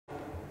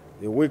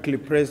the weekly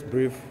press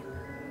brief,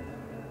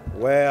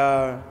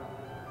 where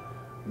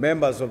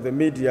members of the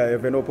media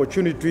have an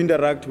opportunity to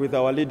interact with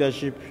our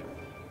leadership,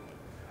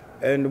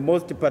 and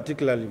most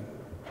particularly,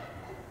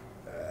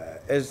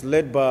 as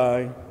led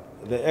by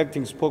the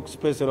acting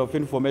spokesperson of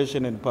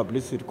information and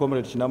publicity,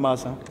 Comrade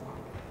Chinamasa.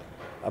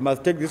 I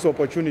must take this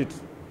opportunity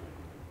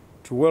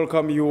to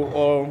welcome you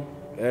all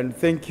and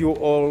thank you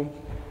all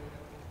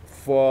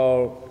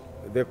for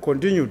the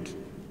continued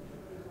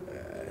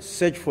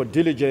search for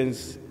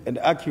diligence and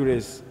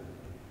accuracy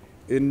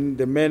in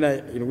the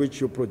manner in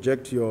which you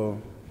project your,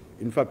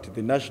 in fact,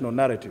 the national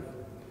narrative.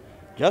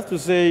 Just to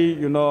say,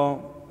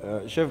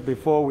 Chef,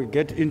 before we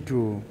get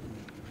into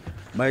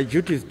my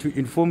duties to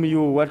inform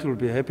you what will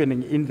be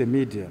happening in the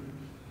media,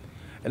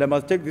 and I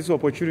must take this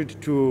opportunity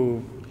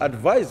to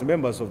advise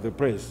members of the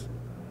press,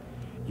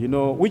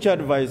 which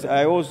advice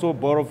I also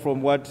borrow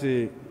from what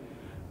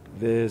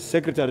the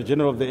Secretary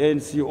General of the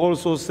ANC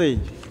also said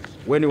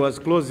when he was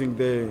closing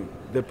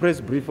the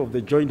press brief of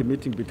the joint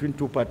meeting between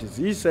two parties.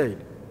 He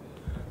said,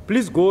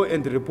 please go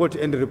and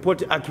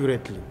report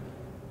accurately.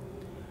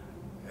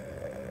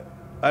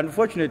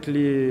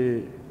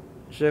 Unfortunately,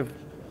 Chef,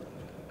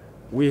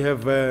 we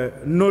have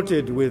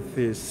noted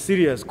with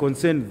serious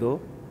concern,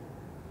 though.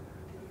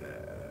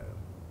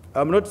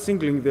 I'm not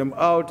singling them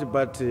out,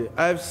 but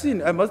I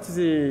must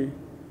say,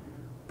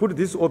 put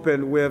this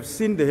open, we have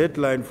seen the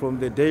headline from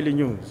the Daily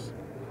News.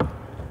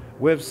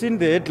 We have seen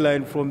the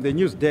headline from the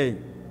Newsday.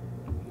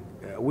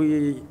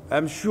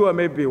 I'm sure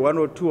maybe one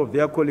or two of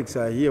their colleagues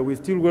are here. We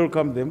still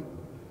welcome them,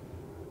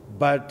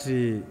 but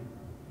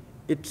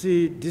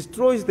it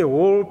destroys the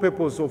whole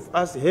purpose of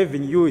us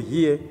having you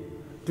here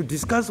to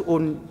discuss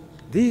on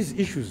these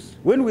issues.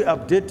 When we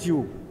update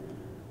you,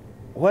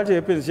 what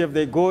happens if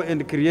they go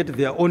and create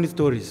their own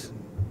stories,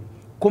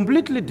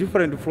 completely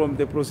different from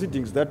the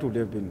proceedings that would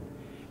have been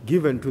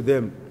given to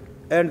them?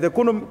 And the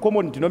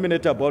common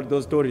denominator about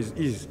those stories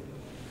is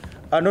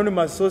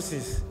anonymous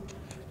sources,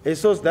 a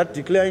source that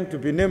declined to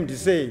be named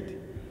said.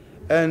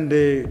 And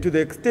to the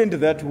extent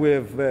that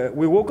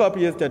we woke up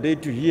yesterday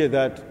to hear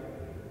that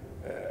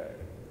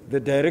the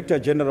Director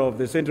General of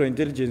the Central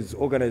Intelligence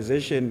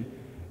Organization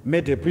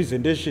made a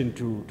presentation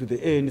to the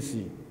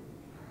ANC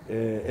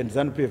and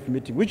Zanu PF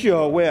meeting, which you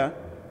are aware,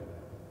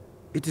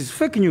 it is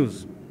fake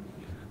news.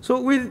 So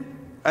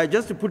I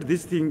just put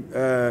this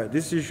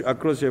issue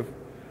across here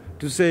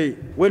to say,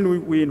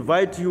 when we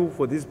invite you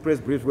for this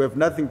press brief, we have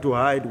nothing to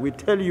hide. We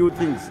tell you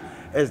things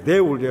as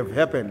they would have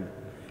happened.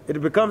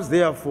 It becomes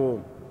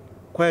therefore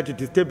quite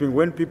disturbing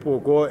when people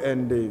go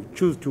and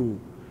choose to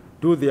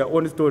do their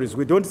own stories.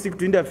 We don't seek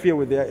to interfere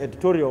with their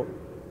editorial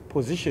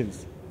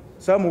positions.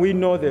 Some we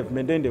know they've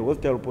maintained a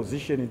hostile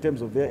position in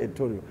terms of their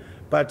editorial,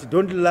 but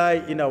don't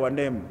lie in our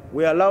name.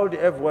 We allowed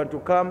everyone to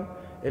come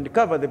and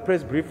cover the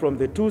press brief from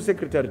the two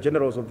Secretary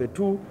Generals of the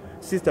two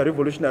sister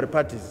revolutionary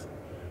parties.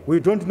 We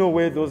don't know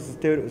where those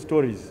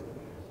stories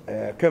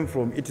came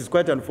from. It is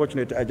quite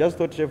unfortunate. I just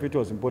thought, Chef, it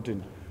was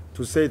important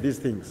to say these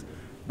things.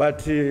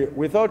 But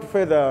without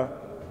further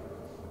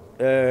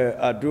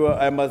ado,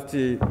 I must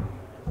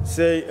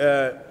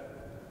say,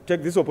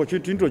 take this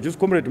opportunity to introduce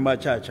Comrade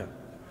Machacha.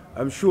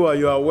 I'm sure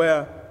you are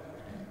aware,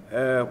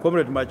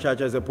 Comrade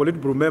Machacha is a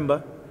Politburo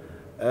member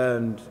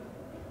and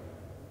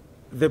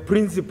the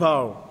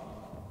principal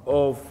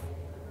of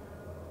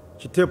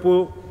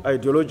Chitepo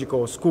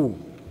Ideological School,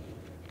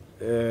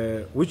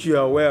 which you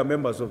are aware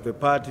members of the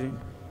party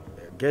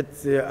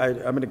get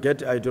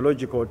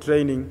ideological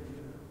training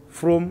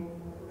from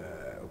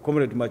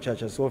Comrade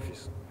Machacha's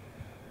office.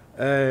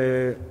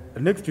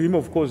 Next to him,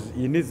 of course,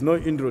 he needs no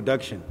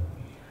introduction.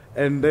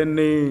 And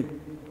then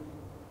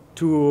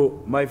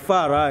to my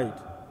far right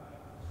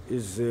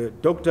is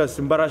Dr.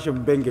 Simbarashe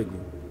Mbengegu.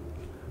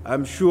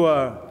 I'm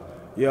sure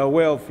you're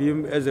aware of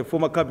him as a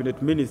former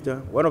cabinet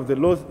minister, one of the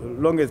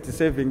longest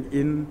serving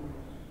in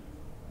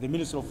the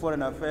Ministry of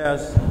Foreign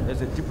Affairs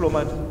as a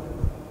diplomat.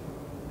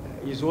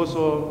 He's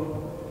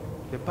also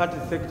the party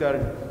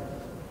secretary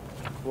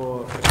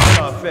for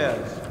external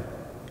affairs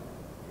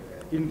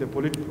in the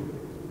political.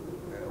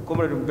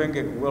 Comrade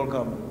Mbengegu,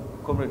 welcome.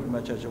 Comrade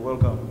Machacha,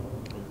 welcome.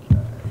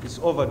 It's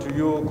over to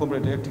you,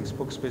 Comrade Acting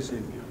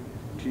Spokesperson,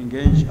 to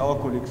engage our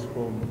colleagues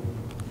from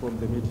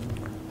the meeting.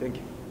 Thank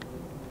you.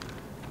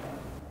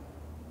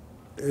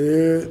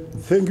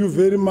 Thank you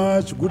very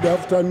much. Good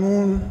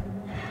afternoon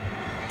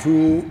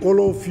to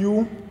all of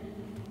you.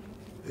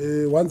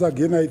 Once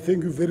again, I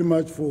thank you very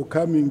much for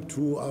coming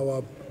to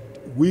our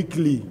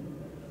weekly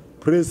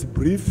press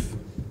brief.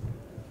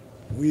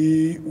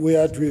 We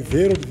were to have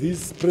held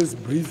this press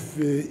brief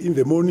in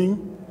the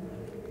morning,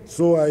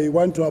 so I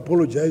want to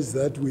apologize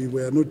that we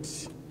were not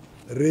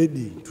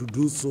ready to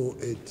do so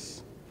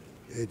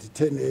at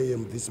 10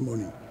 a.m. this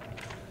morning.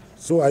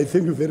 So I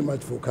thank you very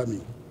much for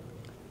coming.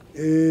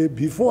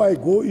 Before I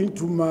go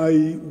into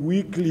my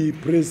weekly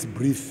press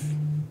brief,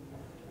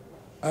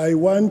 I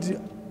want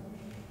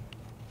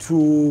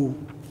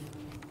to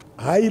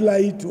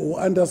highlight or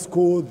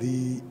underscore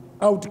the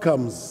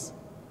outcomes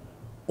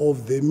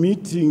of the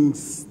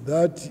meetings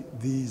that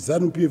the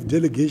Zanu PF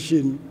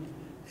delegation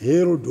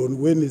held on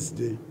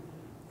Wednesday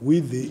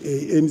with the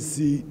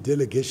ANC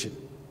delegation.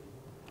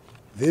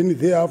 Then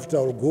thereafter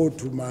I'll go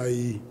to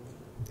my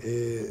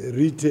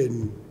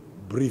written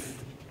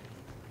brief.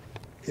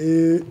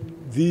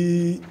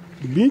 The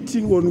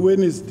meeting on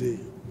Wednesday,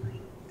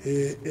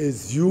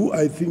 as you,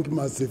 I think,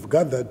 must have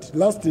gathered,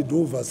 lasted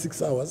over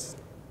 6 hours.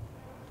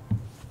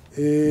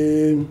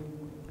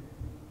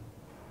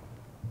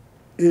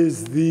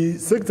 As the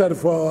Secretary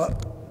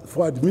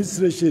for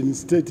Administration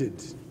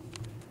stated,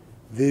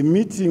 the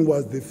meeting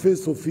was the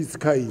first of its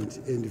kind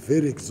and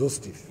very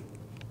exhaustive.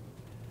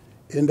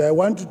 And I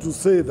wanted to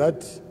say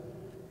that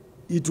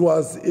it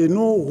was a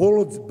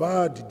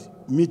no-holds-barred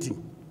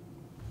meeting,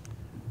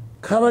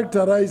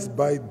 characterized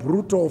by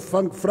brutal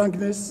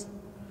frankness,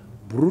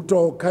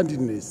 brutal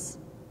candidness,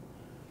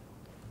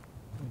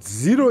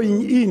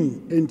 zeroing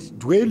in and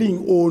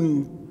dwelling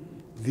on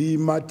the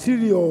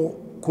material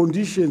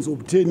conditions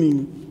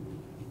obtaining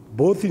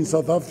both in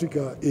South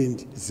Africa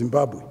and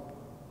Zimbabwe.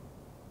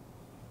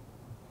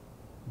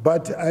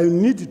 But I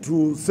need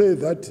to say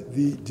that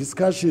the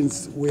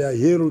discussions were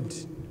held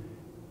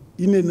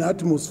in an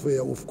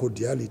atmosphere of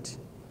cordiality.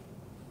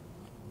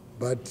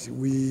 But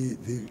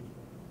the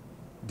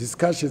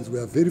discussions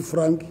were very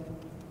frank,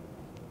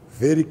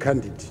 very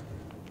candid.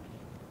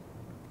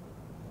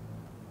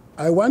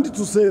 I wanted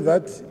to say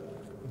that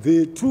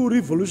the two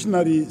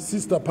revolutionary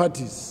sister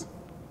parties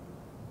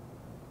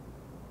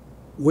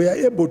were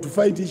able to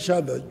find each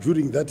other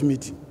during that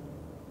meeting.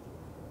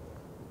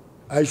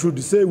 I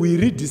should say we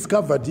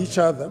rediscovered each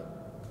other,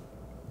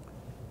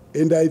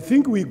 and I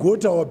think we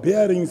got our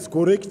bearings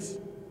correct.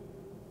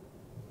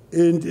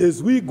 And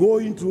as we go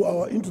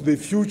into the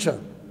future,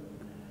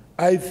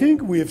 I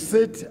think we have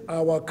set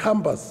our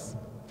compass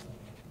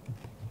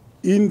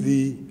in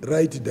the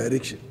right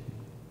direction.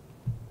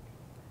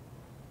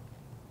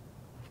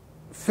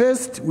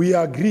 First, we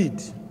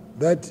agreed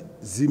that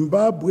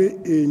Zimbabwe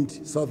and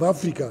South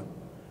Africa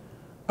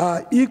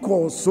are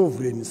equal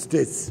sovereign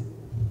states.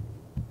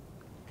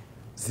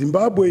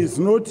 Zimbabwe is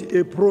not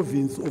a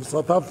province of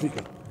South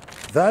Africa.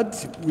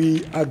 That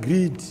we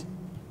agreed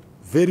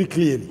very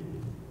clearly.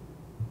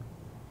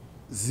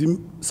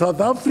 South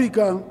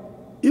Africa,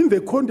 in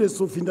the context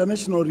of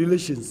international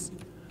relations,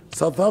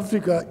 South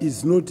Africa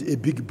is not a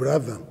big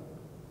brother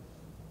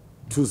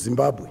to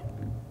Zimbabwe.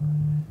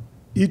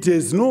 It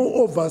has no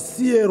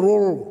overseer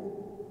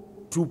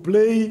role to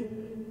play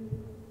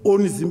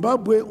on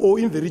Zimbabwe or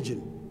in the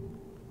region.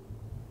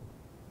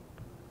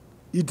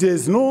 It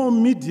has no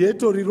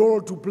mediatory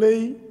role to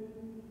play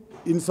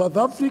in South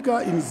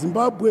Africa, in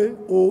Zimbabwe,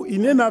 or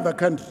in any other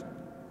country.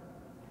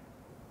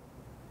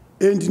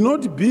 And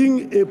not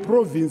being a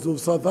province of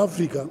South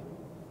Africa,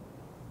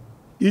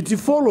 it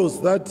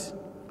follows that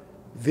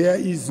there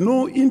is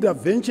no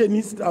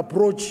interventionist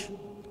approach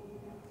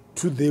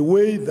to the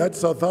way that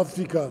South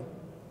Africa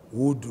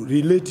would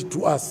relate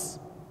to us.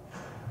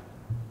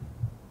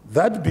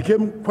 That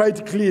became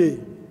quite clear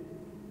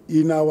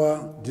in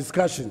our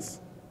discussions.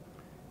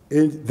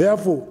 And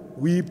therefore,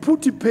 we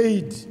put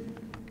paid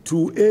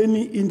to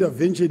any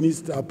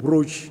interventionist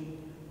approach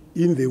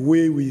in the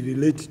way we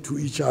relate to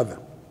each other.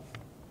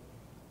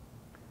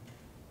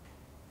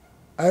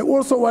 I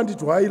also wanted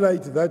to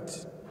highlight that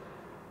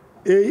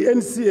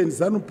ANC and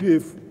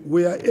Zanu-PF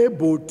were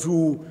able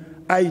to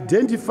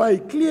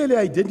clearly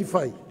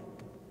identify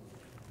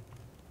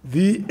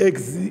the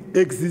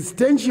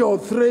existential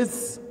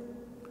threats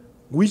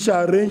which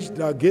are ranged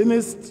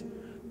against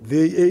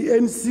the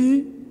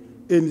ANC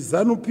and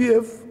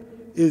Zanu-PF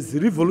as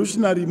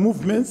revolutionary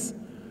movements,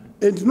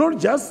 and not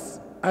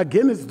just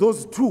against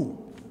those two,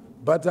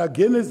 but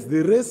against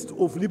the rest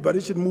of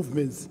liberation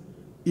movements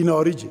in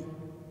our region.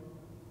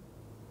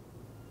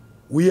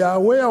 We are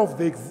aware of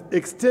the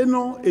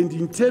external and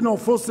internal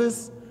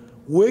forces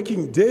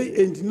working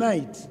day and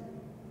night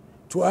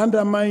to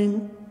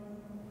undermine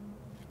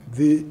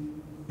the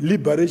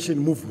liberation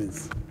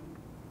movements.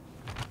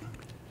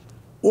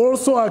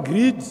 Also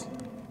agreed,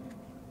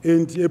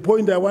 and a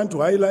point I want to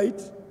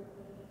highlight,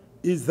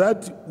 is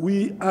that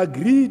we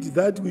agreed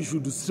that we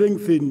should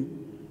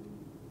strengthen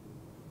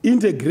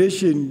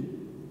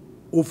integration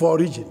of our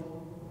region,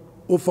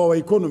 of our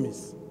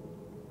economies.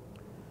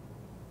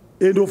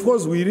 And of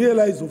course, we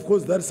realize, of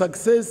course, that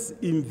success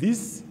in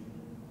this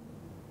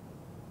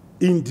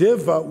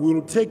endeavor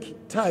will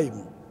take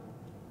time.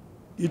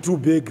 It will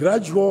be a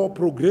gradual,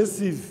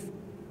 progressive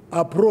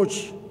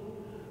approach,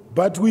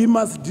 but we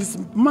must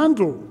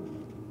dismantle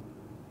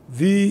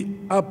the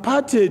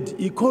apartheid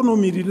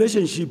economy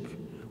relationship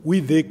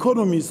with the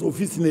economies of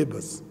its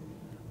neighbors.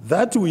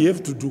 That we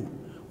have to do.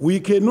 We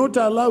cannot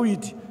allow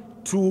it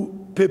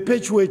to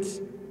perpetuate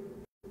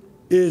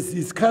as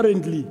is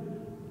currently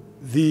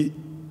the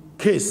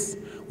case.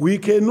 We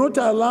cannot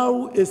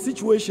allow a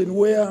situation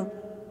where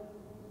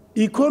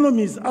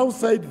economies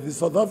outside the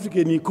South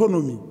African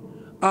economy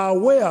are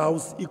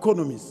warehouse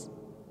economies.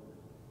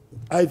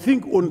 I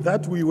think on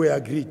that we were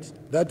agreed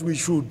that we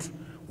should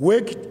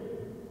work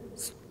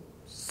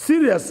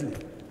seriously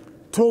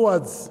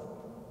towards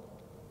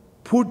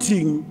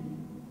putting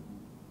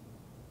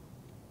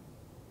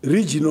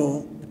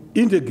regional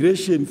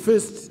integration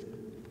first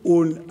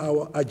on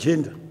our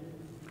agenda.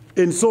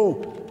 And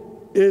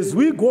so, as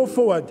we go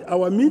forward,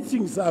 our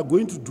meetings are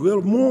going to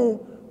dwell more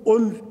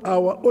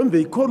on the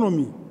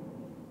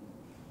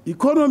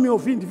economy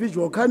of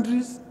individual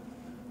countries,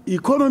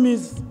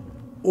 economies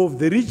of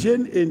the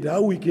region, and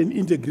how we can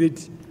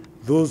integrate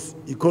those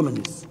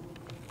economies.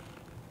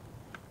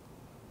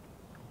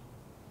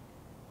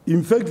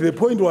 In fact, the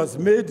point was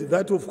made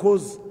that, of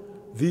course,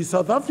 the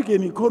South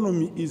African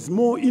economy is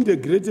more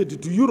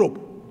integrated to Europe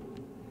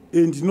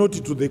and not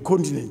to the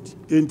continent.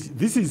 And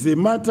this is a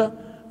matter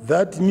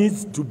that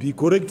needs to be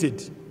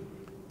corrected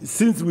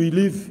since we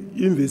live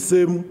in the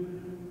same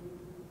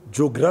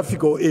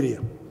geographical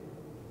area.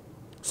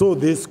 So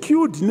the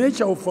skewed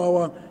nature of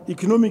our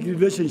economic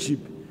relationship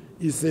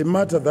is a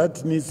matter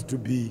that needs to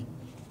be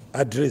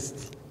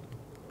addressed.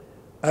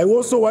 I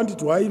also wanted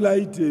to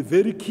highlight a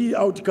very key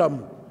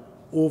outcome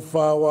of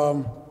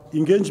our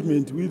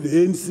engagement with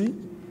the ANC,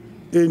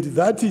 and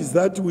that is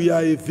that we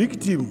are a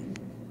victim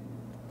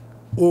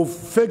of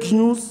fake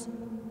news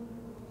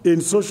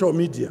in social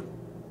media.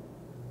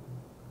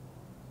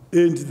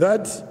 And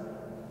that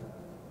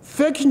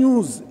fake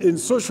news in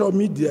social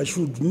media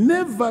should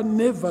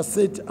never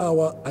set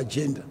our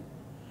agenda,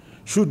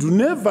 should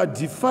never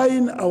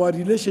define our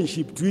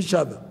relationship to each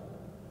other,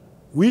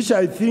 which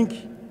I think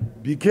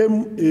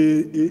became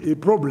a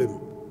problem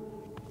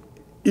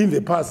in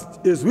the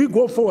past. As we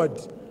go forward,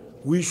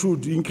 we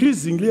should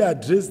increasingly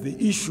address the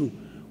issue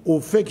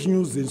of fake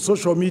news in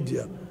social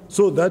media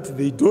so that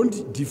they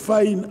don't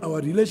define our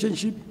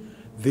relationship,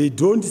 they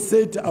don't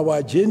set our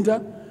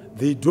agenda,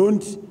 they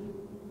don't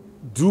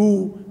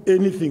do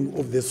anything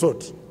of the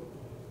sort.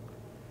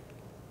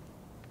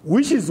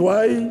 Which is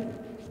why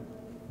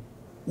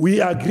we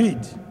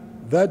agreed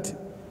that,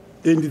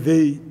 and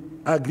they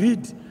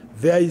agreed,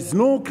 there is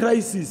no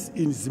crisis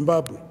in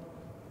Zimbabwe.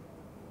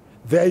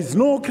 There is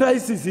no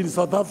crisis in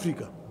South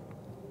Africa.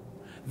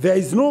 There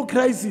is no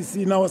crisis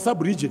in our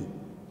sub-region.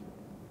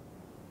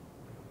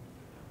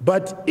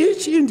 But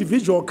each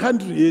individual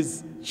country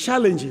has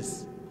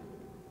challenges.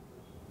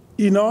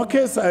 In our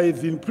case,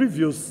 in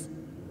previous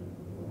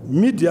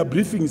media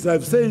briefings,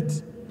 I've said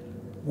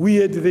we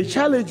had the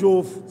challenge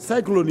of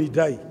Cyclone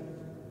Idai,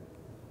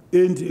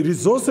 and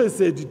resources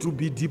had to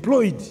be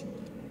deployed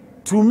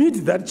to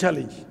meet that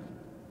challenge.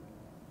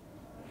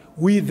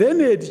 We then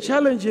had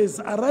challenges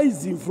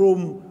arising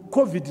from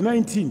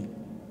COVID-19.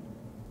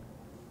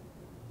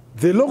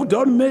 The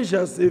lockdown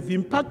measures have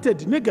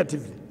impacted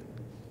negatively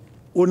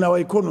on our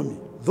economy.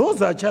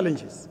 Those are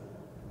challenges.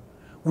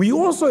 We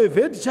also have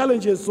had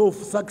challenges of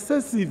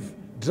successive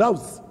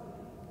droughts,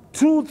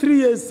 2-3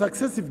 years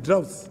successive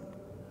droughts,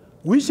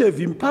 which have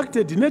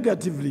impacted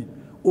negatively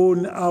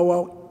on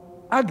our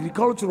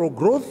agricultural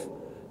growth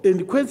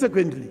and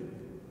consequently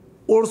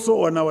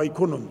also on our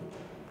economy.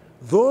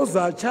 Those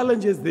are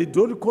challenges. They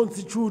don't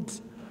constitute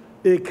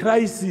a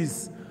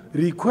crisis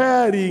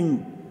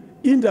requiring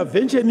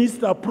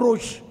interventionist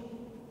approach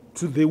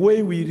to the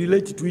way we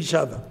relate to each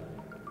other.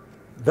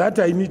 That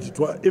I need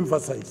to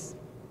emphasize.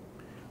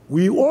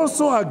 We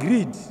also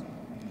agreed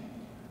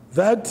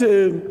that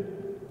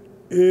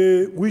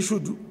we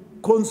should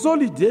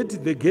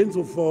consolidate the gains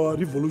of our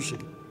revolution,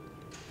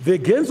 the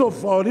gains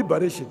of our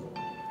liberation.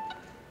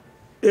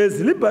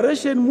 As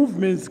liberation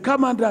movements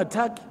come under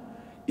attack,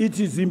 it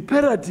is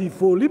imperative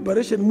for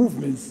liberation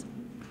movements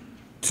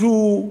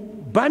to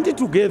band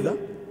together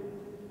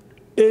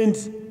and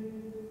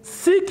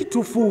seek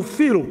to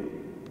fulfill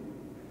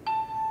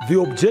the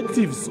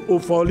objectives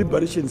of our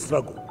liberation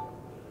struggle.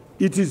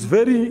 It is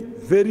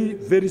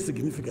very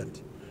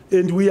significant.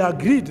 And we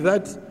agreed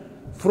that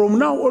from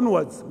now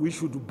onwards, we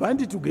should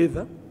band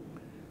together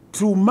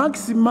to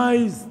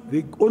maximize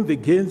on the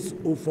gains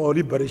of our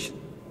liberation.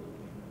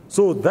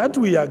 So that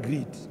we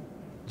agreed.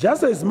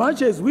 Just as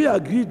much as we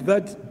agreed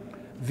that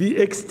the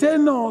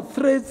external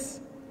threats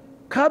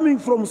coming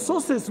from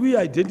sources we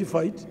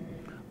identified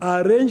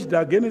are ranged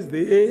against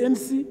the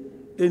ANC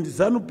and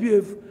Zanu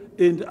PF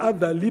and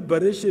other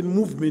liberation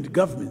movement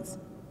governments,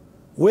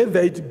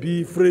 whether it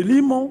be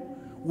Frelimo,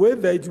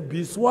 whether it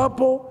be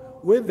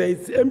SWAPO, whether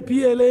it's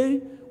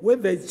MPLA,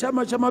 whether it's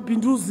Chama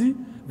Pinduzi,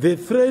 the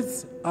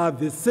threats are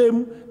the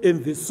same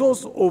and the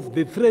source of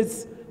the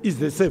threats is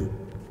the same.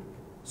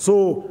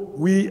 So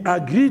we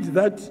agreed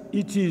that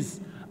it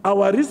is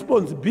our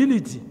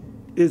responsibility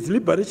as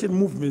liberation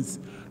movements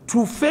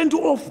to fend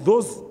off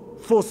those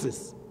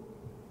forces,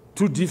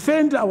 to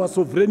defend our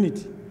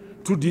sovereignty,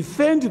 to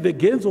defend the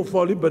gains of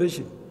our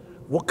liberation,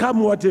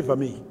 come whatever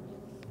may.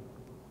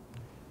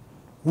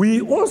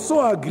 We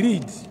also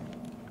agreed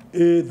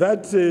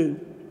that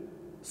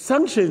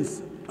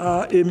sanctions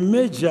are a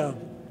major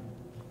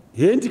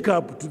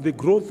handicap to the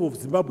growth of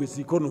Zimbabwe's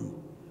economy,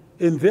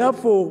 and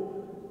therefore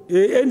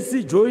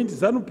ANC joined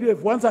Zanu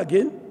PF once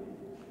again.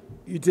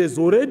 It has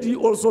already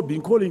also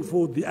been calling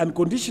for the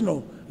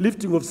unconditional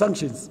lifting of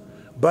sanctions,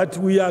 but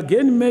we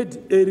again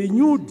made a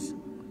renewed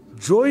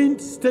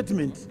joint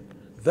statement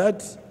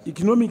that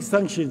economic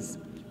sanctions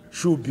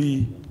should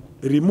be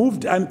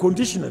removed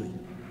unconditionally.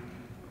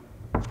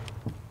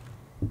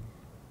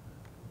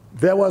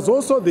 There was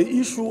also the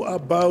issue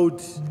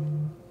about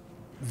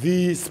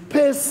the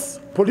space,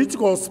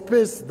 political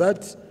space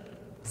that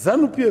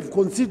ZANU-PF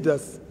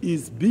considers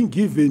is being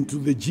given to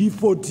the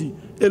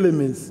G40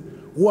 elements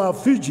who are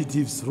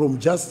fugitives from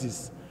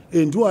justice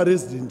and who are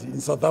resident in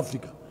South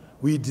Africa.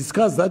 We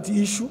discussed that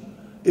issue,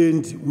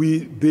 and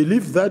we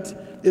believe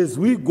that as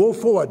we go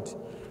forward,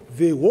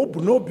 the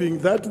hobnobbing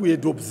that we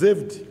had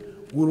observed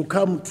will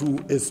come to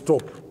a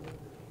stop.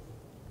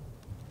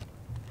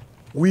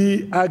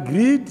 We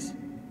agreed,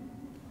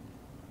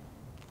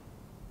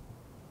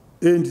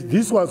 and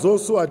this was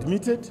also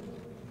admitted,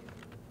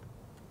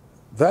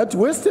 that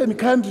Western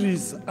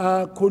countries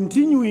are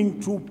continuing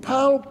to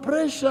pile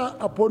pressure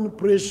upon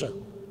pressure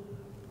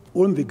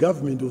on the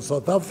government of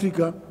South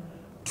Africa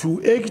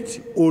to act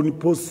on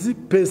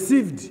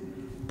perceived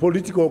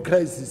political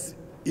crisis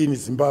in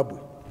Zimbabwe.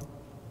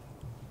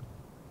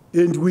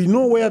 And we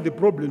know where the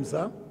problems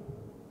are.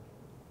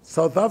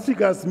 South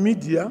Africa's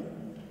media,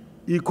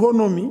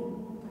 economy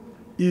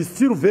is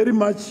still very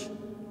much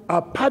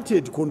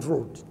apartheid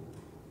controlled,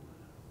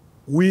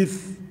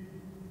 with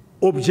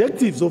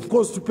objectives, of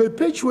course, to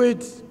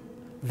perpetuate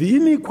the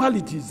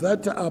inequalities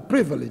that are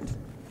prevalent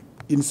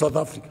in South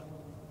Africa.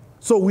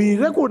 So we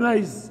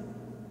recognize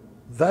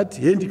that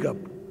handicap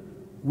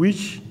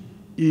which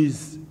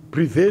is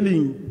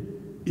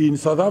prevailing in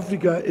South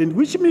Africa and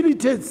which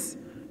militates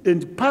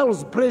and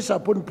piles pressure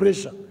upon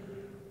pressure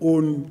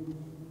on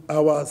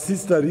our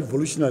sister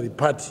revolutionary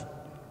party.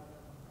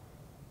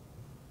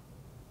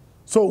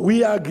 So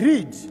we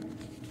agreed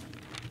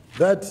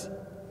that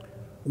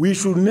we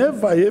should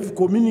never have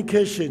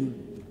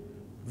communication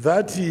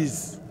that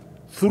is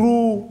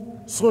through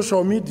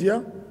social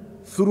media,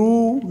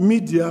 through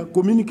media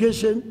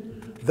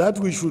communication, that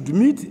we should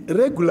meet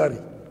regularly.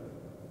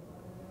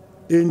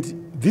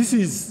 And this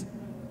is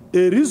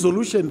a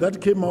resolution that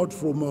came out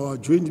from our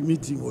joint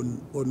meeting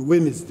on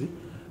Wednesday,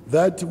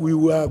 that we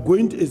were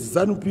going to, as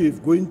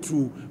ZANU-PF, going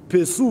to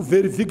pursue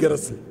very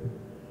vigorously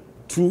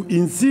to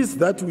insist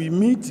that we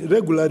meet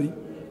regularly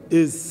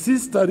as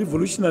sister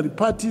revolutionary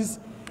parties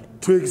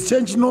to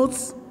exchange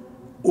notes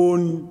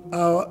on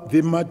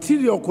the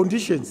material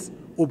conditions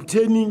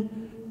obtaining,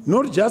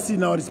 not just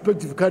in our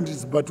respective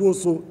countries, but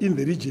also in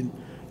the region,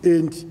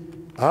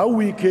 and how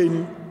we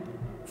can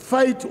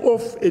fight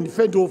off and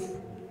fend off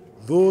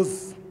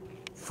those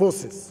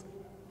forces.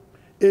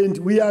 And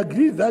we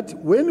agree that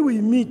when we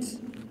meet,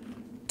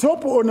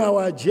 top on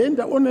our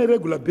agenda on a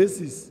regular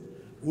basis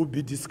will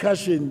be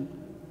discussion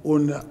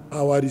on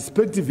our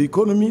respective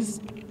economies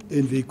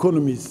and the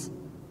economies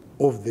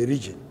of the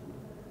region.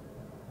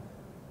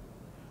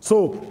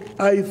 So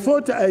I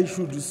thought I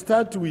should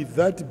start with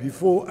that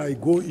before I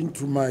go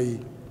into my,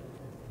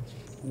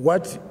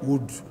 what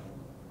would,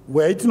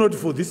 were it not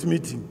for this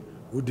meeting,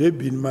 would have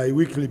been my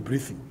weekly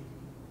briefing.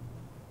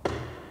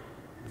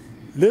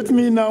 Let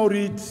me now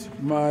read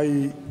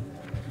my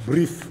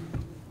brief.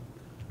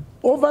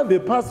 Over the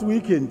past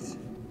weekend,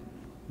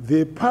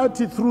 the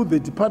party, through the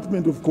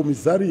Department of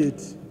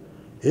Commissariat,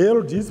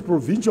 held its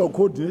provincial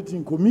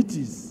coordinating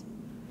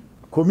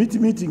committee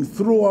meetings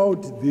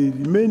throughout the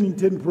remaining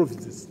 10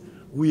 provinces.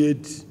 We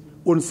had,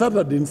 on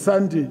Saturday and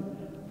Sunday,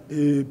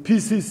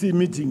 PCC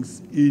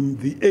meetings in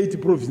the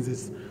 8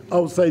 provinces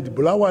outside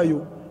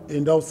Bulawayo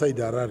and outside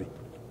Harare.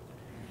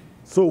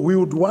 So we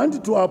would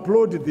want to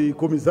applaud the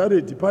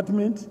Commissariat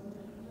Department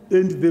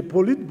and the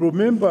Politburo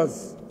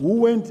members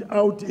who went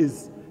out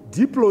as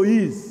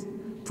deployees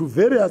to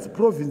various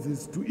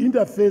provinces to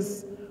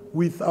interface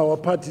with our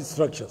party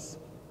structures.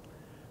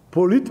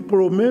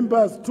 Politburo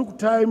members took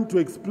time to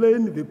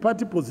explain the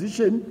party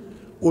position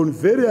on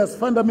various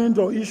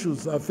fundamental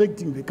issues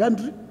affecting the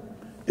country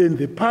and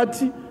the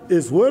party,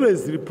 as well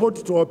as report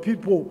to our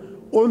people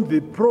on the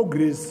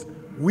progress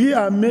we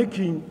are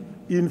making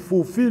in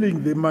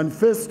fulfilling the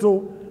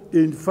manifesto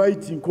in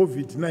fighting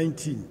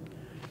COVID-19.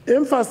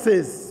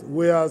 Emphasis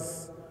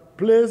was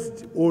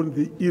placed on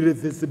the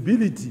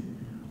irreversibility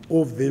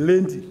of the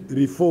land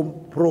reform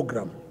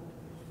program.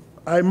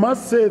 I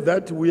must say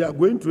that we are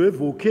going to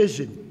have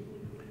occasion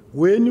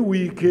when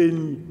we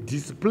can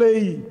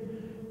display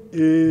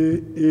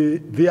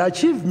the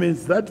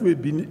achievements that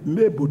we've been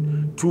able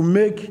to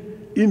make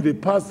in the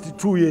past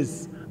 2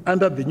 years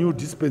under the new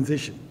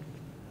dispensation,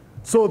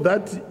 so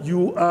that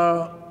you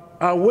are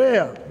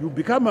aware, you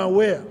become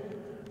aware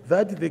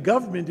that the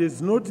government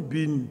has not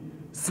been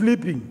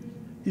sleeping.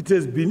 It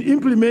has been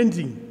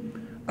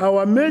implementing.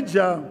 Our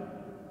major,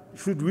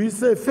 should we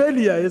say,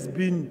 failure has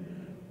been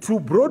to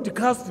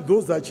broadcast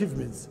those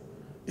achievements.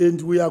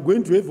 And we are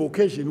going to have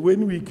occasion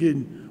when we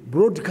can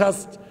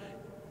broadcast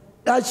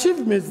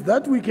achievements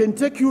that we can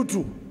take you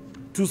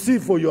to see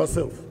for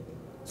yourself.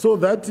 So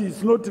that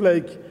it's not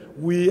like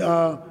we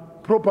are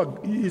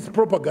it's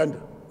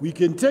propaganda. We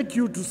can take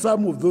you to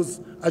some of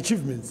those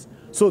achievements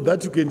so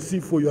that you can see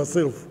for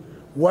yourself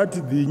what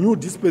the new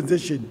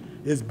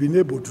dispensation has been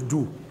able to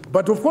do.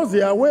 But of course,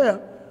 they are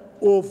aware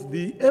of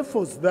the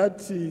efforts that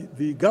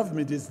the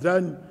government has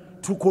done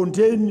to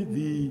contain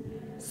the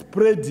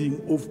spreading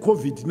of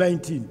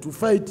COVID-19, to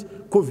fight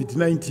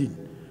COVID-19.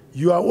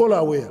 You are all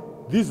aware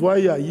this is why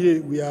we are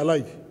here, we are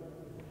alive.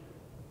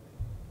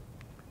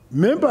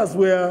 Members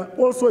were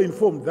also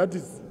informed, that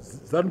is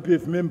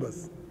ZANU-PF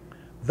members,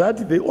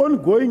 that the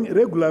ongoing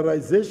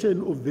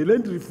regularization of the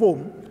land reform,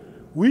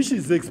 which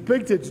is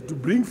expected to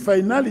bring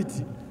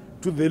finality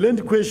to the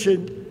land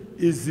question,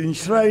 is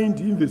enshrined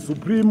in the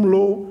supreme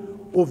law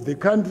of the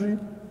country,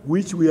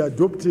 which we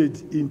adopted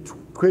in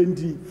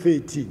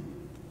 2013.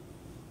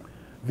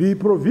 The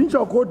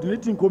Provincial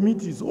Coordinating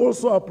Committees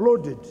also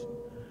applauded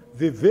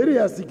the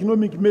various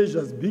economic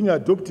measures being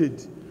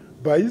adopted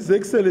by His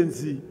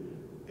Excellency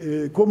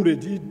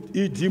Comrade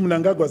E.D.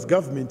 Mnangagwa's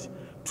government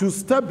to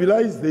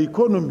stabilize the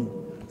economy,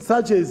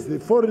 such as the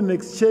foreign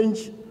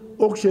exchange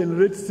auction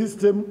rate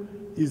system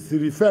is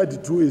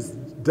referred to as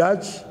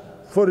Dutch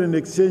foreign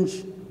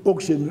exchange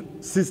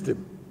auction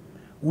system,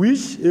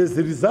 which has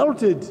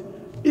resulted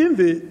in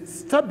the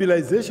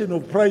stabilization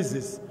of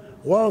prices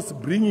whilst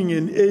bringing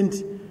an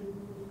end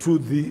to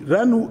the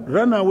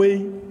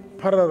runaway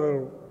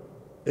parallel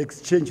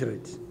exchange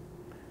rate.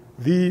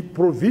 The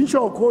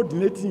Provincial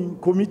Coordinating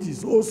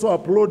Committees also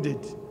applauded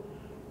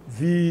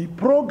the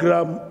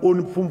program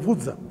on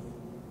Pfumvudza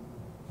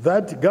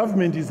that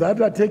government is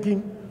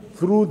undertaking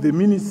through the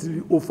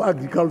Ministry of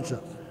Agriculture,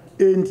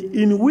 and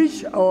in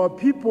which our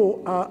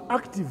people are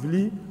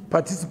actively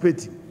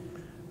participating.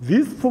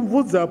 This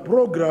Pfumvudza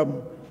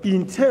program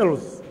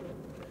entails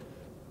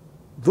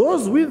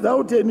those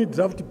without any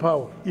draft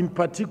power, in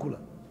particular,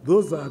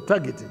 those are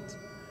targeted.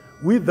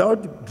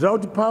 Without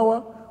draft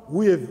power,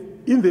 we have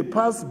in the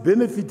past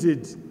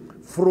benefited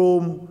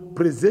from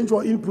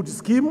presidential input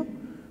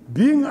scheme,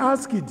 being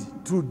asked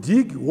to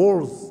dig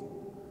holes,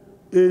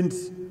 and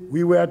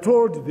we were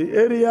told the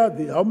area,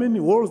 how many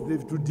holes they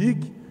have to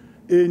dig,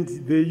 and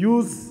they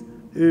use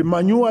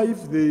manure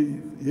if they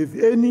have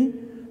any,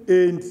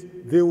 and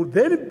they will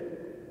then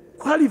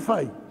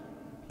qualify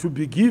to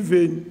be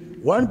given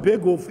 1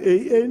 bag of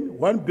AN,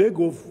 1 bag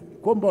of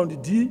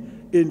compound D,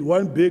 and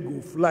 1 bag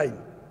of lime,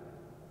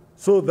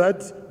 so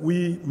that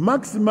we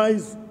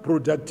maximize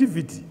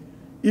productivity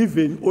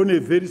even on a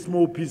very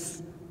small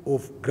piece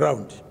of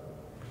ground.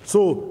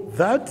 So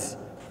that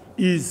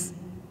is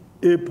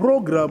a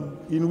program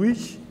in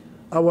which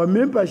our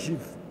membership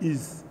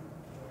is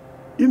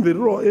in the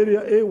rural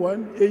area,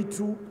 A1,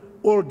 A2,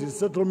 all the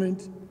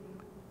settlement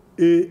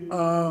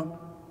are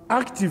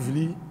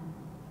actively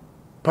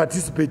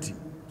participating.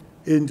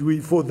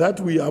 And for that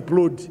we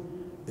applaud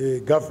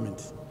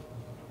government.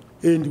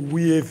 And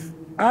we have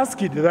asked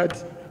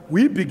that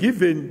we be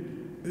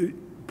given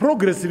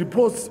progress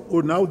reports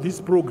on how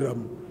this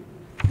program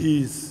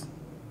is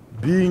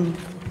being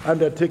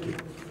undertaken.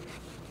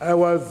 I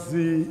was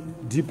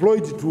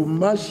deployed to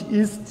Marsh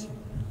East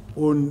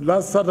on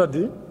last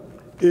Saturday,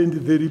 and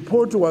the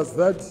report was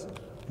that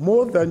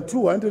more than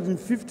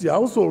 250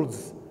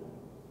 households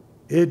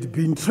had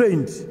been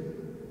trained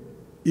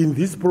in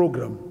this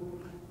program.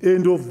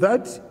 And of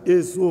that,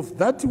 as of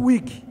that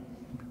week,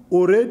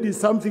 already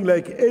something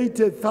like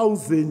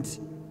 80,000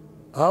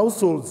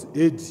 households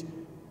had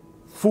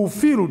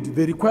fulfilled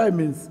the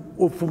requirements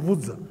of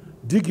Pfumvudza,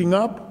 digging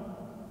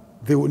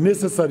up the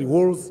necessary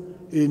holes,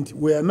 and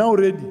we are now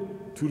ready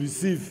to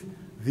receive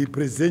the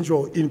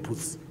presidential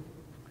inputs.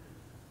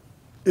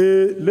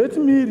 Let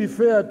me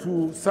refer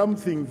to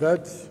something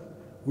that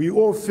we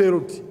all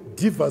felt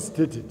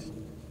devastated.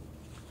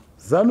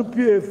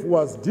 ZANU-PF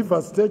was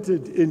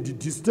devastated and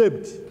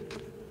disturbed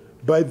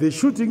by the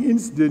shooting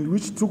incident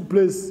which took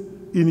place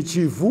in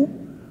Chivu,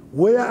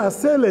 where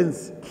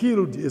assailants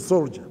killed a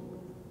soldier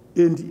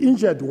and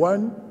injured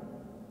one,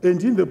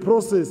 and in the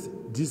process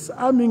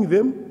disarming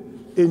them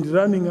and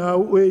running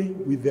away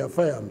with their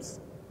firearms.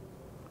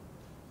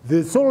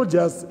 The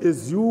soldiers,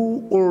 as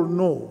you all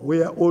know,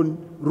 were on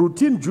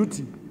routine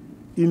duty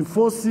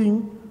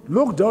enforcing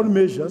lockdown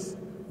measures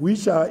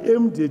which are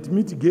aimed at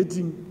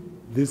mitigating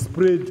the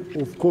spread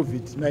of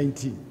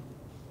COVID-19.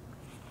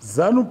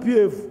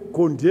 ZANU-PF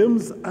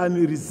condemns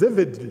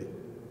unreservedly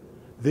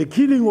the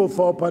killing of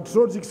our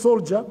patriotic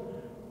soldier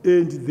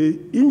and the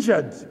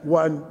injured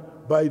one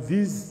by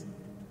this,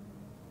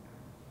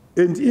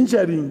 and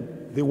injuring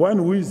the one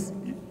who is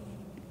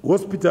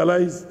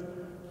hospitalized,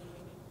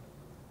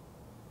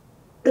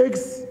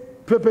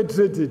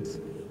 perpetrated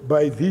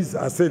by these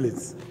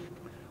assailants.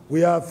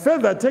 We are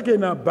further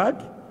taken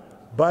aback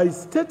by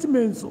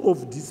statements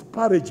of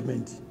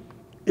disparagement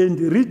and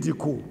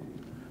ridicule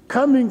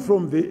coming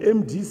from the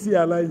MDC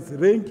Alliance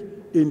rank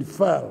and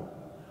file,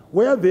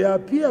 where they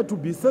appear to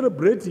be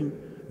celebrating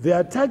the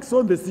attacks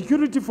on the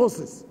security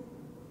forces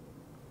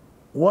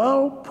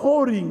while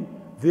pouring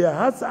their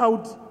hearts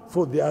out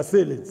for the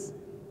assailants.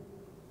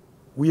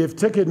 We have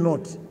taken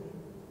note.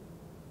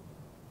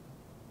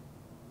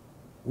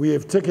 We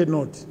have taken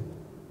note.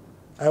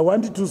 I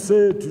wanted to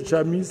say to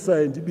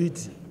Chinamasa and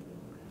Biti,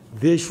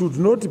 they should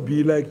not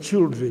be like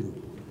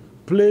children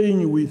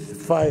playing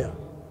with fire.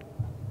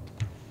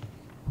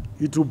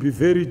 It will be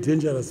very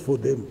dangerous for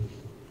them.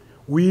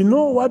 We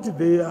know what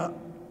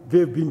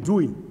they've been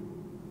doing.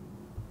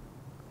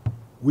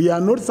 We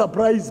are not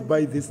surprised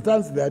by the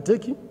stance they are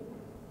taking.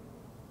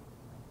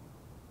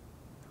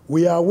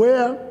 We are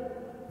aware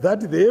that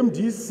the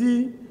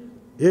MDC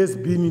has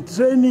been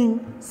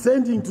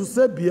sending to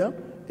Serbia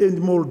and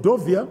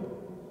Moldova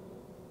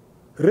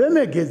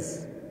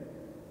renegades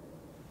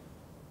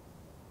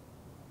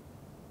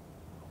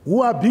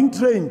who are being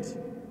trained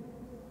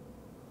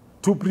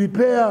to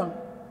prepare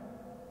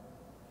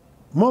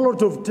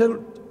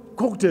Molotov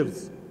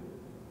cocktails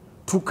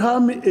to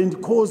come and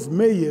cause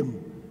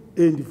mayhem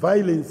and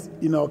violence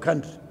in our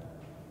country.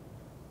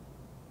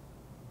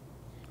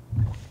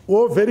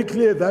 All very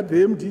clear that the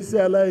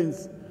MDC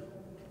Alliance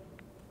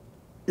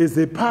as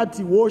a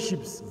party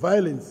worships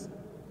violence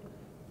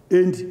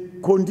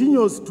and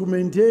continues to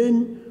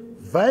maintain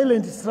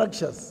violent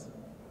structures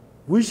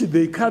which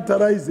they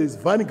characterize as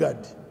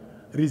vanguard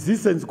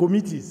resistance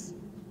committees,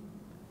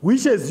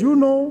 which, as you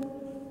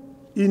know,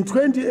 in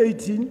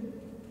 2018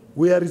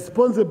 were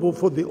responsible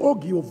for the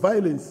orgy of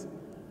violence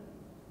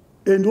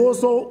and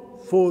also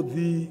for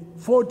the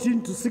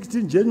 14 to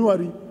 16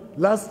 January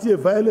last year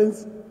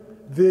violence.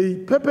 They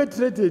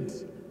perpetrated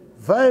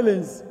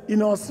violence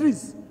in our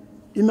streets,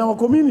 in our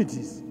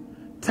communities,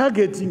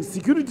 targeting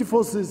security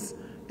forces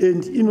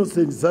and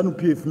innocent Zanu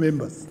PF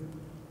members.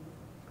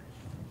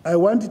 I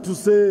wanted to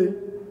say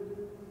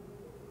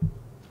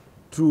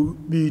to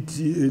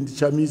BT and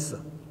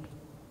Chamisa,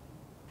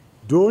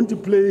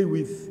 don't play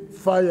with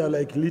fire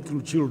like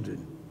little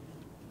children.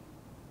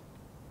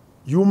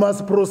 You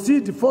must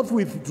proceed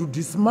forthwith to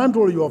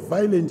dismantle your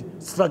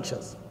violent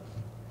structures.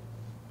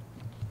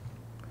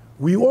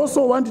 We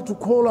also want to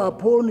call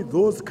upon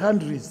those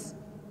countries,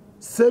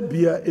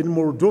 Serbia and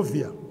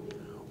Moldova,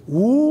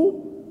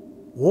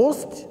 who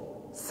host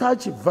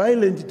such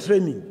violent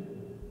training.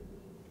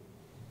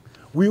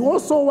 We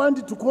also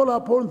want to call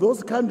upon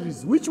those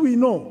countries which we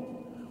know,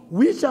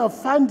 which are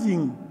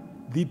funding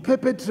the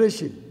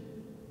perpetration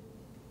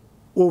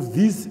of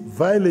these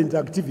violent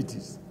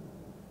activities,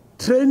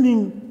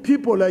 training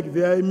people like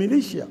they are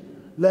militia,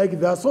 like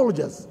they are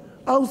soldiers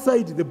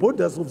outside the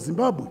borders of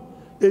Zimbabwe.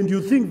 And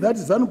you think that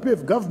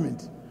ZANU-PF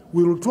government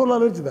will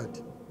tolerate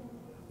that?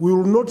 We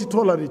will not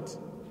tolerate.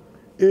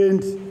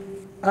 And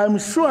I'm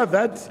sure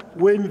that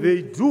when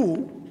they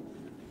do,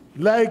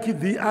 like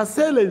the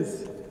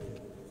assailants,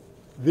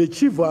 the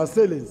chief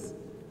assailants,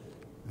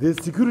 the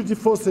security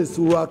forces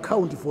will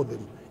account for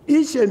them,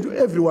 each and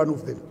every one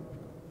of them.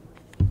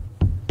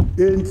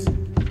 And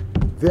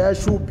there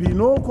should be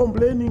no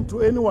complaining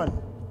to anyone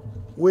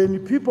when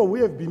people who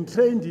have been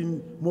trained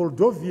in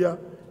Moldova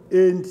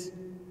and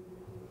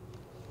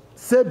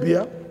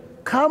Serbia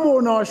come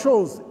on our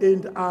shores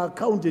and are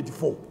accounted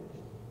for.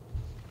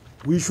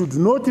 We should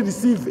not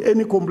receive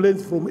any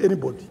complaints from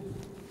anybody,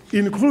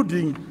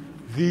 including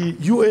the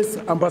US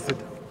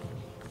ambassador.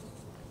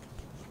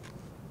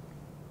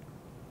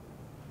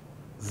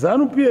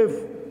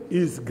 ZANU-PF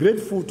is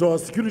grateful to our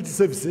security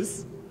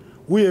services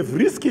who have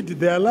risked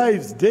their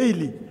lives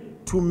daily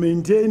to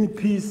maintain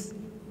peace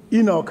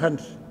in our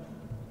country.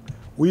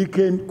 We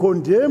can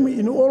condemn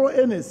in all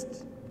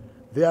earnest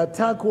the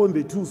attack on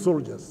the two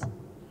soldiers.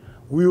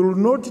 We will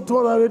not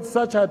tolerate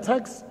such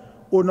attacks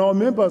on our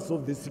members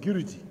of the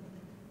security.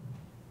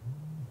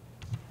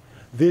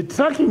 The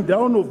tracking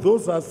down of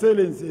those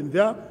assailants and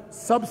their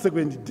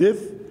subsequent death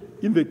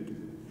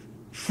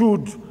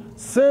should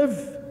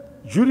serve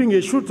during a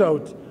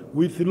shootout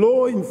with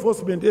law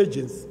enforcement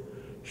agents,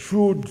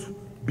 should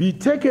be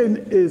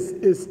taken as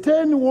a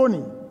stern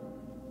warning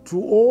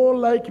to all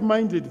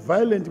like-minded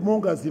violent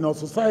mongers in our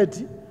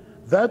society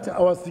that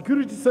our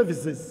security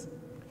services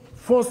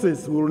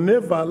forces will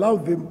never allow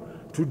them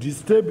to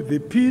disturb the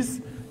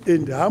peace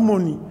and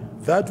harmony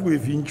that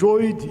we've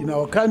enjoyed in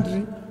our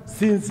country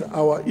since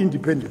our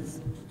independence.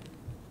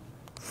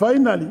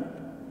 Finally,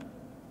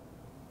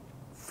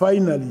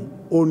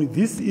 on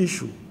this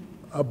issue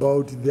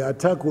about the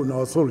attack on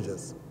our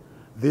soldiers,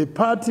 the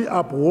party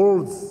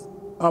applauds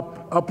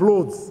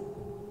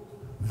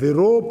the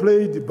role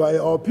played by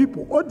our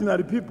people,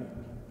 ordinary people,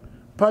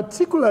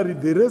 particularly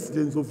the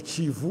residents of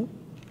Chivu,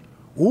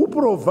 who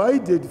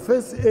provided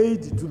first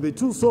aid to the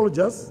two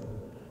soldiers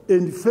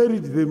and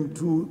ferried them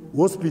to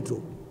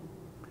hospital.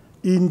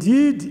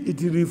 Indeed,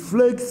 it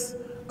reflects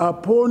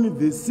upon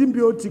the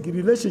symbiotic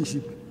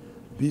relationship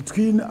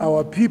between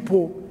our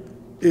people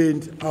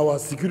and our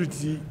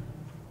security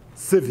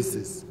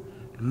services.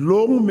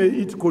 Long may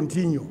it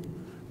continue.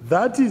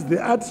 That is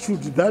the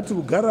attitude that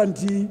will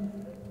guarantee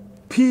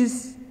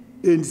peace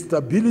and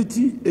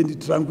stability and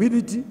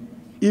tranquility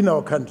in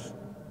our country.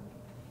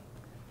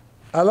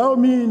 Allow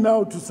me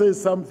now to say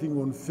something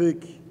on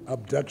fake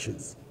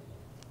abductions.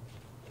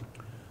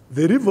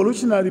 The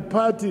Revolutionary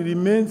Party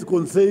remains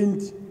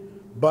concerned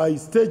by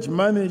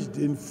stage-managed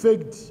and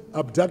faked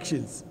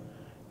abductions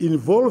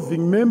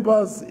involving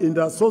members and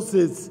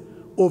associates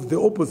of the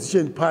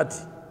opposition party.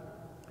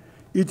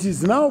 It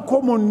is now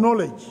common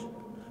knowledge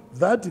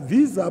that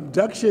these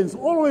abductions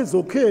always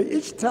occur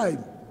each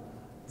time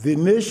the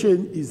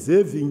nation is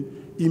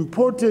having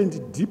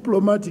important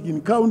diplomatic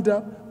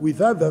encounter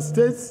with other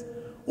states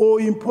or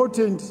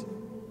important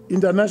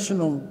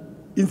international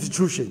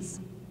institutions.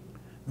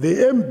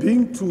 The aim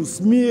being to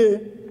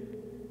smear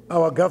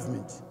our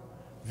government,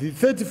 the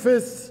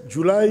 31st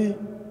July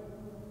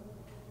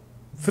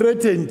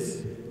threatened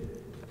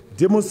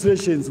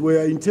demonstrations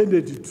were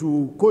intended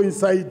to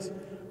coincide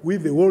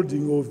with the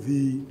holding of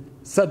the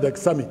SADC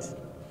summit.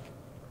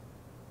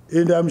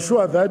 And I'm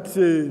sure that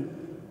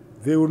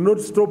they will not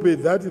stop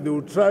at that. They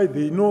will try.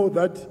 They know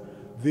that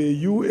the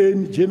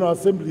UN General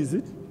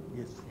Assembly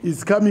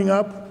is coming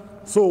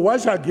up. So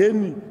watch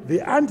again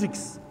the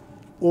antics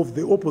of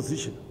the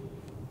opposition.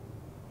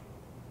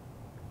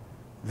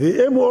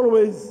 The aim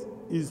always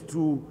is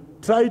to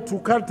try to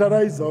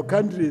characterize our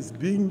country as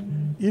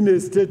being in a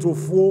state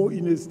of war,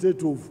 in a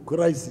state of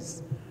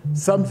crisis,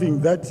 something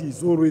that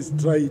is always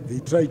they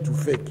try to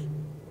fake.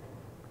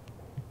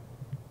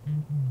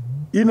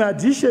 In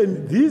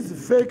addition,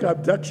 these fake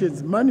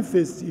abductions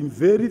manifest in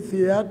very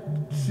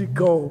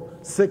theatrical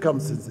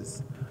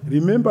circumstances.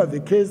 Remember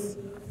the case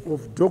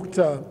of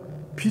Dr.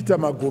 Peter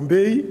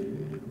Magombei,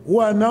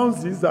 who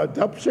announced his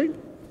abduction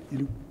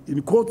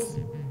in courts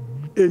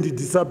and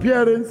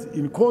disappearance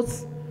in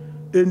courts,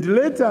 and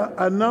later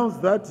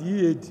announced that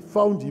he had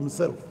found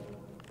himself.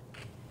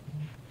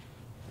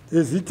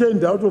 As it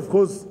turned out, of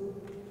course,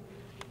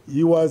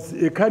 he was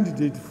a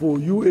candidate for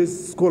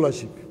US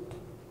scholarship.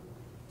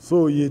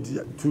 So he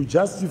had to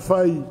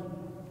justify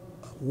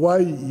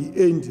why he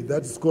earned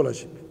that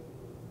scholarship.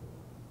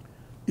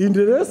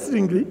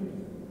 Interestingly,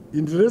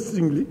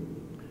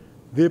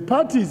 the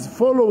parties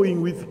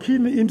following with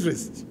keen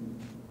interest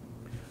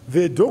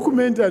the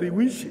documentary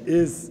which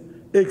has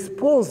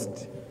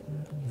exposed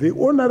the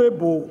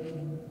Honorable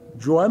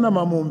Joanna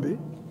Mamombe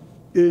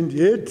and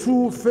her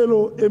two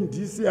fellow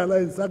MDC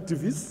Alliance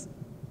activists.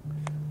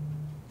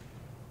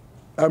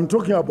 I'm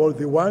talking about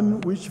the one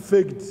which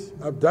faked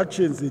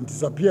abductions and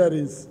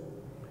disappearance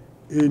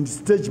and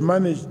stage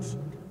managed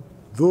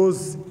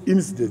those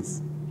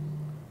incidents.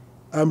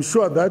 I'm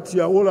sure that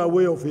you are all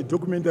aware of a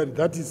documentary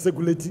that is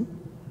circulating,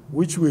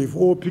 which we've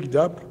all picked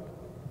up.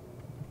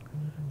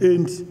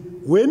 And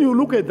when you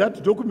look at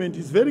that document,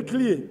 it's very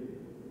clear.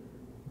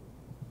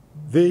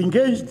 They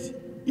engaged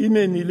in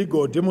an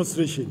illegal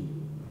demonstration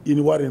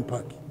in Warren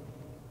Park.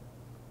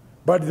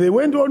 But they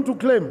went on to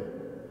claim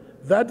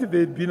that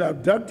they'd been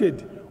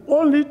abducted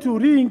only to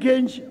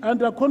re-engage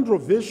under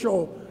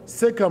controversial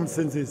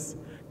circumstances,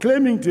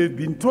 claiming to have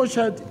been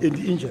tortured and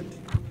injured.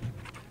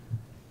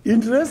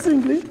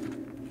 Interestingly,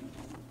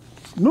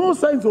 no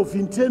signs of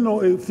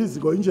internal or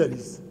physical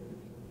injuries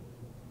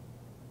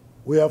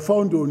were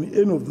found on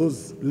any of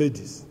those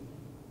ladies.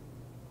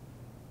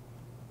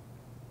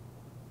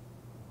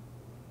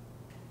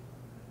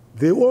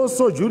 They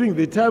also, during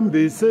the time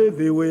they say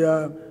they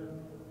were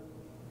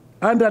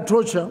under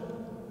torture,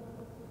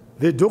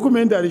 the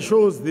documentary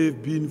shows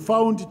they've been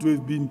found to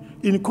have been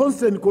in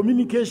constant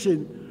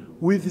communication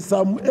with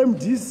some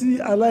MDC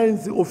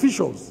Alliance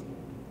officials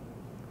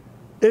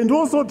and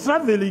also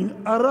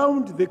traveling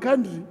around the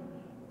country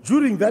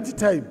during that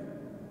time.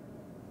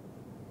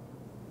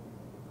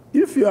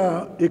 If you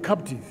are a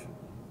captive,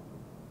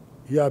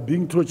 you are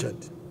being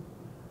tortured,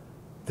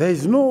 there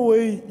is no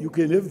way you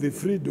can have the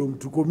freedom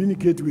to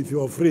communicate with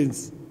your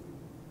friends.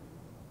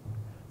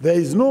 There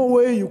is no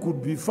way you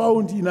could be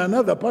found in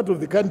another part of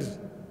the country.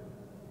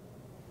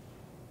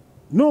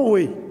 No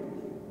way.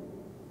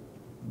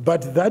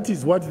 But that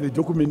is what the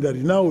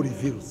documentary now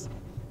reveals.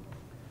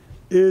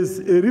 As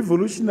a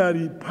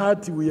revolutionary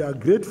party, we are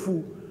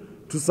grateful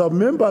to some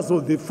members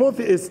of the Fourth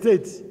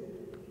Estate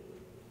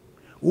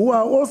who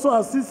are also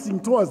assisting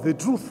towards the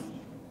truth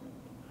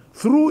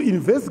through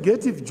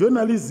investigative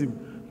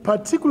journalism,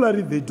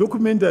 particularly the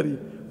documentary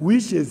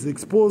which has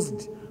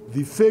exposed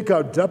the fake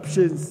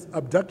abductions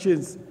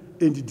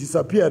and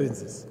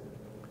disappearances.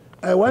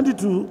 I wanted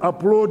to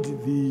applaud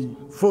the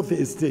Fourth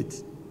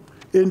Estate.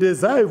 And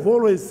as I've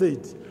always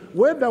said,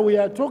 whether we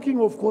are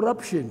talking of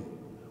corruption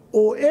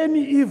or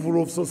any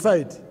evil of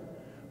society,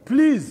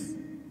 please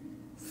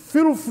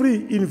feel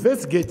free,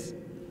 investigate,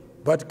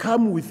 but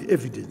come with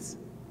evidence.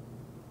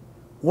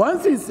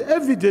 Once it's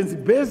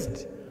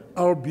evidence-based,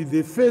 I'll be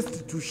the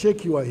first to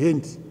shake your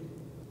hand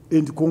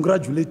and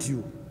congratulate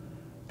you,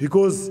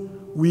 because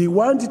we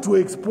want to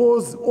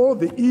expose all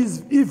the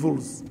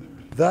evils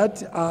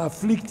that are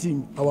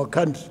afflicting our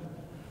country.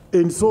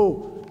 And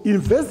so,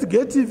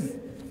 investigative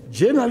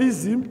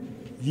journalism,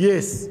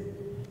 yes.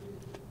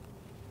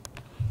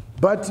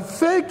 But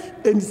fake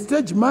and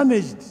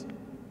stage-managed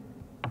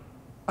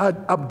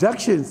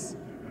abductions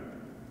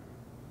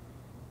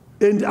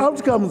and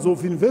outcomes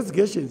of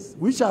investigations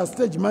which are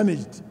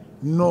stage-managed,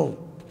 no.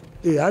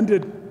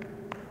 100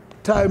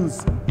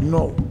 times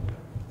no.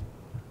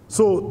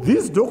 So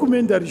this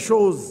documentary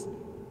shows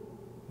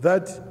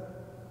that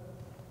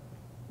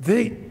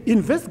the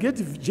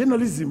investigative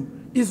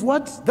journalism is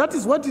that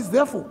is what is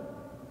there for.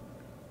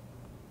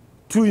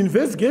 To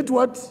investigate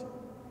what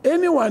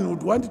anyone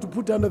would want to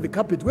put under the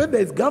carpet, whether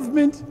it's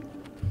government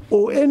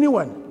or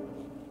anyone.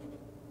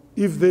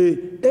 If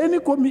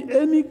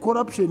any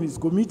corruption is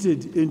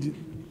committed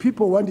and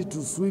people wanted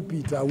to sweep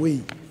it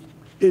away,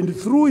 and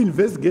through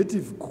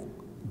investigative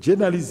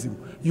journalism,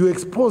 you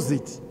expose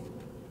it,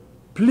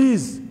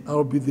 please,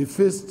 I'll be the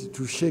first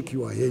to shake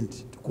your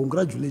hand.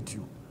 congratulate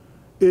you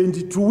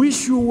and to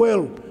wish you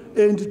well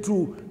and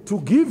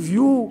to give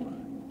you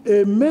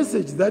a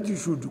message that you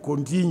should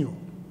continue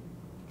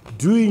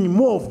doing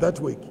more of that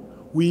work.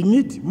 We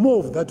need more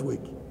of that work.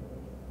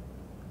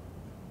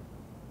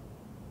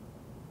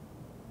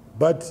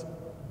 But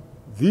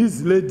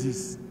these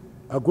ladies,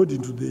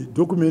 according to the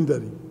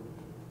documentary,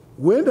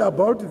 went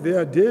about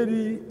their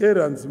daily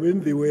errands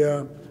when they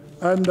were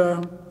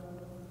under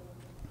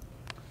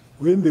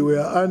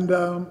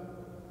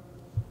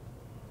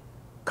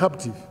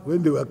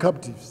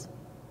captives.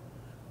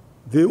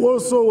 They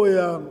also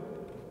were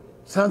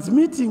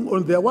transmitting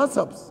on their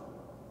WhatsApps.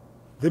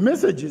 The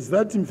messages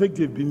that in fact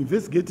have been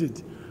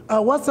investigated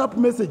are WhatsApp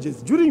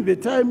messages during the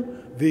time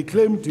they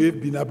claim to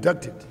have been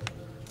abducted.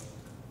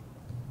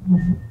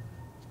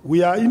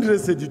 We are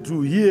interested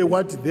to hear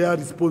what their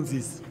response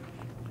is.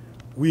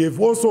 We have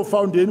also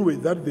found anyway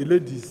that the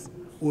ladies,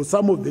 or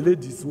some of the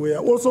ladies, were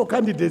also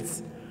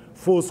candidates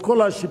for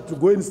scholarship to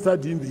go and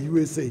study in the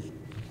USA.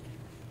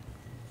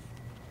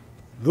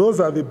 Those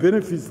are the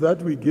benefits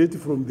that we get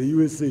from the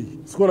USA,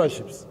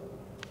 scholarships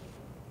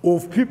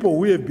of people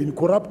who have been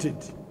corrupted.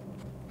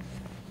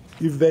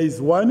 If there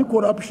is one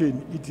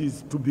corruption, it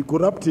is to be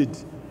corrupted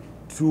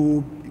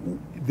to,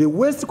 the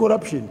worst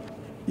corruption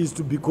is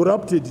to be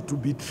corrupted to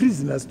be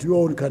treasonous to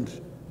your own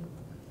country.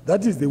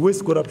 That is the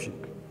worst corruption.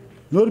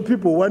 Not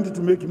people wanting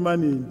to make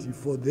money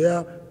for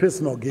their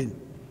personal gain.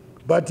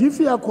 But if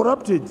you are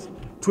corrupted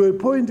to a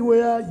point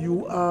where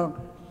you are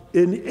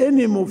an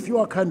enemy of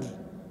your country,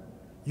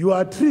 you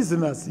are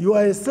treasonous, you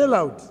are a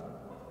sellout,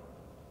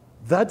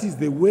 that is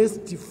the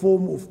worst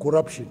form of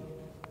corruption.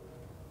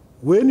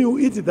 When you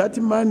eat that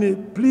money,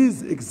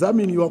 please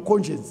examine your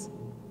conscience,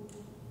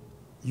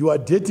 your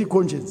dirty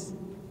conscience.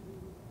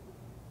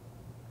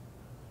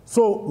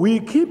 So we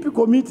keep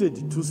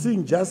committed to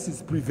seeing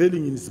justice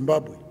prevailing in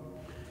Zimbabwe.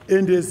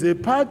 And as a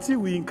party,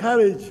 we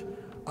encourage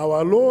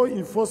our law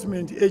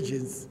enforcement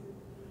agents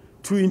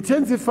to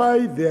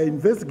intensify their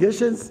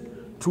investigations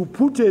to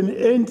put an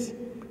end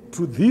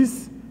to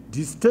this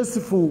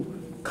distasteful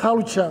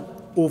culture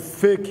of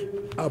fake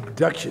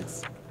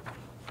abductions.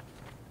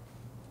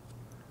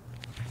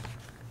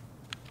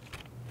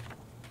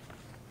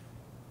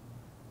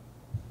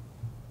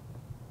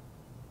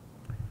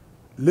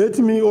 Let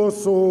me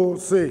also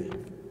say,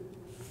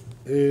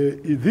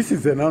 this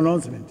is an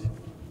announcement.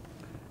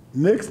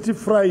 Next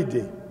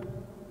Friday,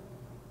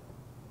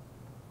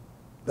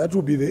 that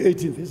will be the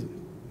 18th, isn't it?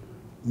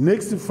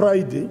 Next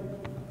Friday,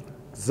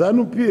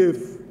 Zanu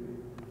PF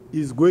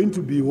is going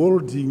to be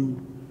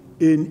holding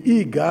an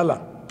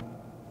e-gala.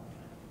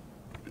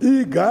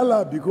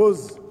 E-gala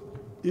because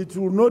it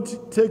will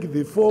not take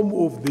the form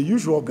of the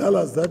usual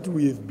galas that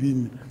we have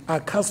been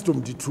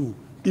accustomed to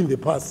in the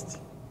past.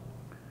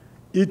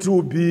 It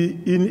will be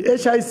in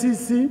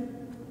HICC.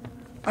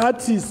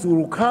 Artists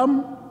will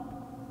come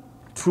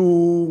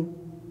to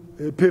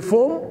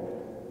perform,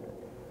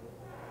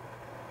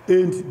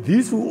 and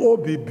this will all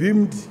be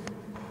beamed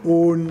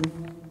on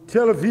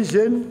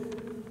television,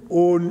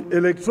 on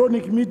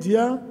electronic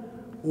media,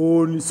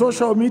 on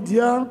social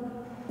media,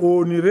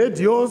 on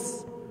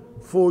radios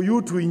for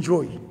you to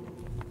enjoy.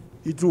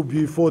 It will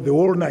be for the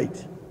whole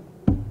night.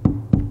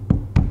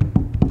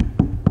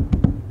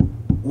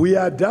 We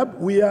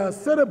are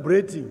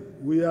celebrating,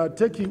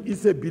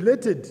 it's a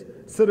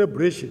belated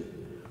celebration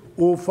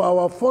of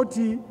our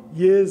 40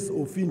 years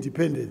of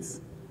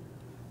independence.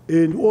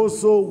 And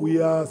also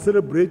we are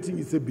celebrating,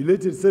 it's a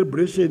belated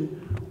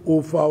celebration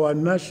of our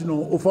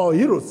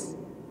heroes.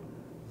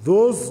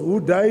 Those who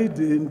died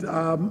and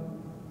are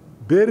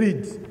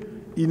buried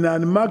in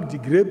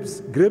unmarked graves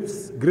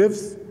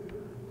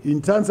in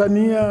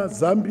Tanzania,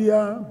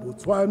 Zambia,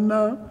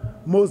 Botswana,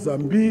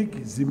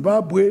 Mozambique,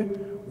 Zimbabwe.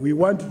 We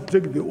want to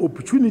take the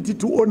opportunity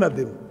to honor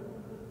them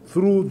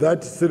through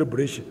that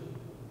celebration.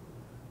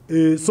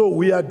 So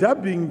we are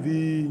dubbing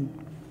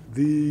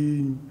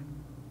the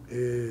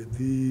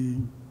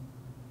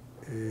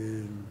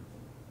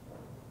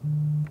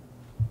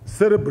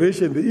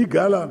celebration, the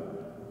e-gala,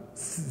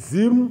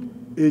 Zim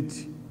at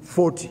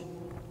 40.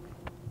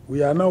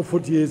 We are now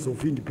 40 years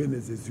of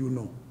independence, as you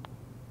know.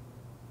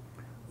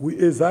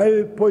 As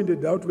I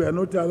pointed out, we are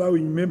not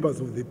allowing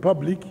members of the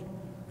public.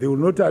 They will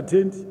not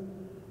attend.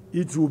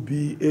 It will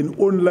be an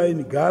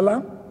online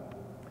gala,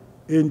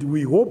 and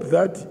we hope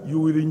that you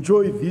will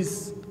enjoy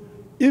this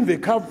in the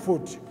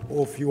comfort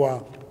of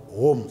your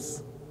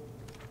homes.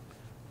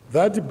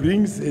 That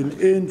brings an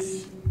end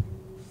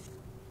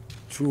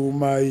to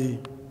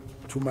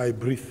my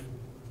brief.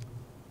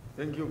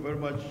 Thank you very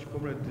much,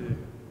 Comrade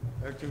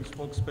Acting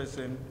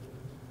Spokesperson.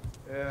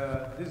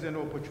 This is an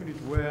opportunity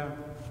where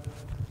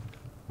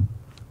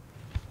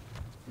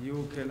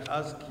you can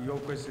ask your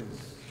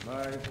questions.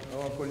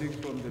 Our colleagues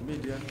from the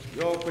media,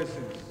 your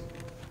questions.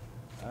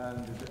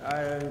 And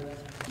I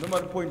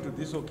normally point to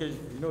this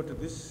occasion, to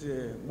this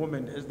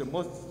moment as the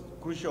most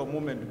crucial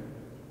moment,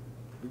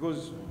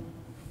 because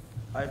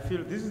I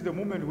feel this is the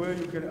moment where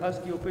you can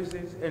ask your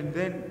questions, and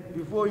then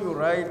before you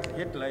write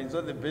headlines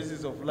on the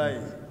basis of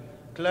lies,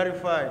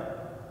 clarify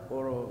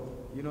or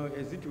you know,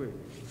 as it were,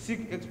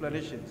 seek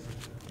explanations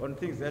on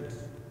things that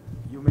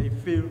you may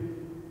feel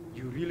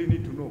you really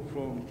need to know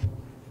from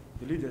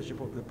the leadership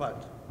of the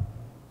party.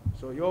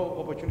 So your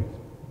opportunity.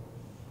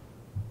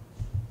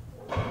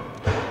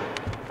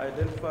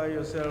 Identify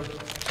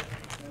yourself.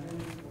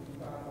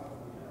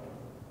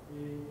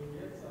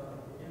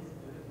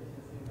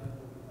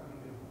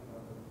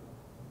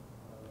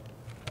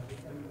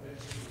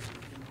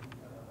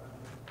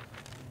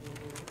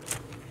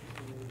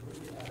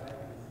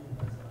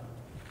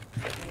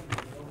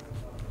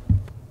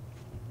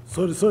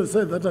 Sorry,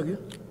 say that again.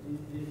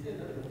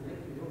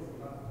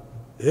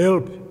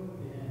 Help.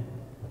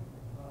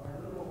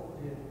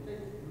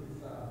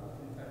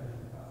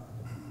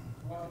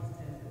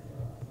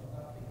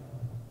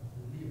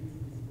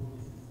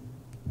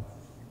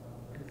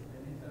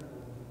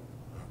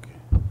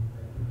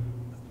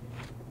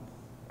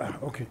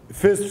 Okay.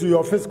 First, to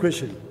your first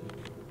question,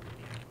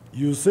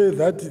 you say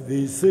that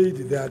they said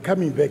they are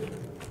coming back.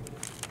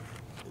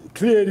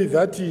 Clearly,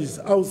 that is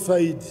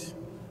outside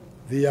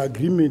the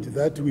agreement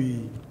that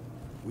we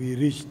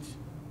reached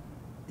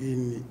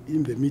in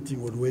the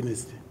meeting on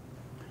Wednesday.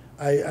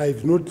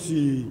 I've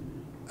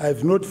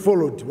not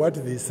followed what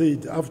they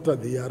said after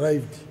they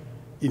arrived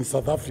in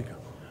South Africa.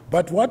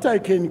 But what I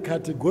can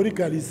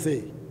categorically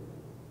say,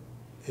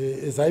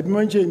 as I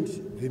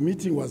mentioned, the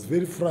meeting was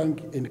very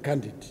frank and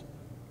candid.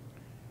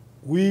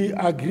 We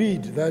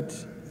agreed that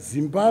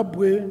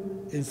Zimbabwe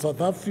and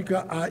South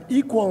Africa are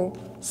equal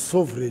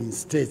sovereign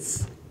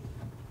states,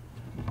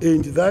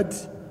 and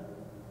that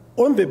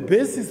on the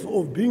basis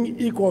of being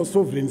equal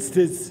sovereign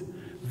states,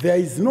 there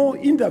is no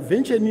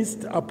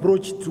interventionist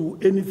approach to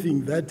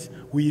anything that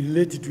we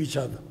relate to each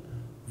other.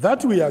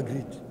 That we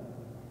agreed.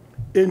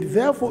 And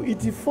therefore,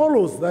 it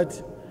follows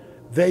that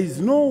there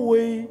is no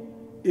way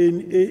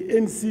an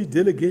ANC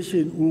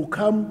delegation will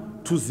come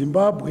to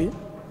Zimbabwe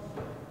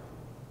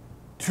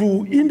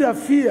to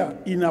interfere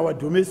in our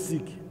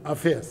domestic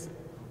affairs.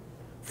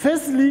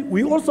 Firstly,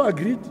 we also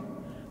agreed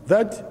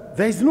that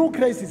there is no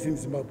crisis in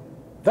Zimbabwe.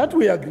 That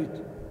we agreed.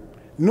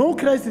 No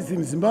crisis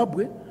in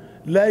Zimbabwe,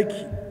 like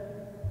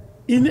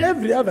in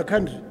every other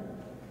country.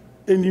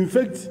 And in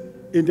fact,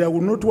 and I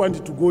would not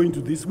want to go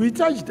into this, we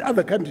charged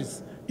other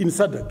countries in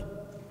SADC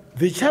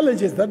the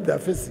challenges that they are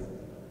facing.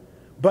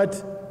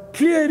 But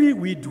clearly,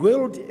 we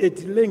dwelled at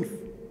length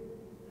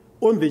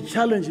on the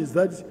challenges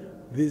that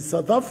the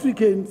South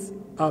Africans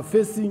are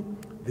facing,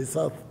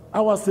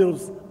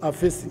 ourselves are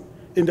facing.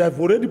 And I've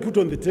already put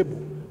on the table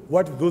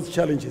what those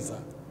challenges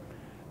are.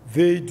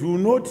 They do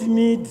not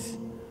need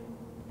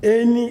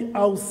any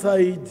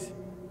outside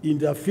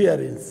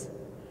interference.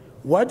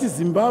 What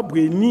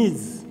Zimbabwe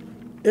needs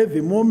at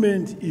the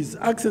moment is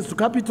access to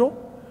capital,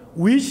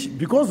 which,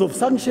 because of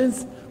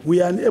sanctions,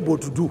 we are unable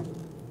to do,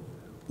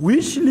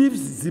 which leaves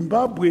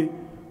Zimbabwe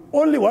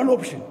only one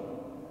option: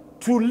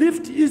 to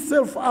lift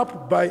itself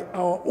up by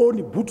our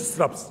own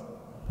bootstraps,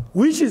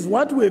 which is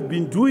what we have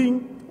been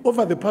doing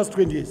over the past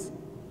 20 years.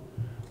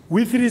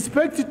 With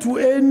respect to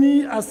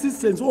any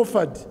assistance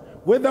offered,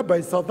 whether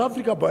by South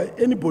Africa, by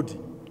anybody,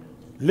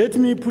 let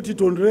me put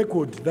it on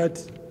record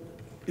that,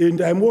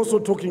 and I'm also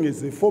talking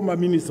as a former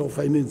Minister of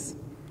Finance,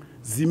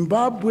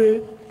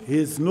 Zimbabwe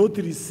has not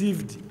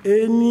received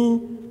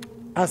any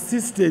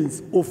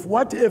assistance of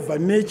whatever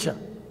nature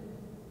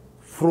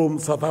from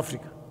South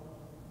Africa,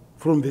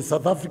 from the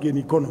South African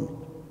economy,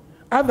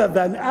 other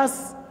than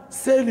us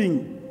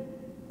selling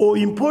or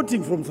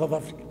importing from South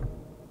Africa.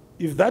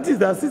 If that is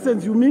the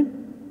assistance you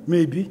mean,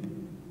 maybe.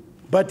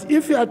 But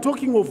if you are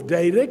talking of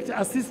direct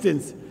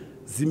assistance,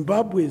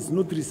 Zimbabwe has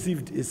not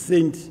received a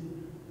cent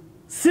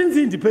since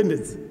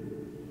independence,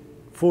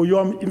 for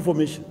your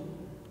information.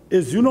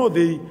 As you know,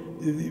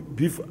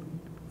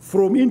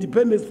 from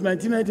independence to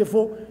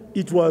 1994,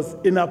 it was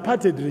an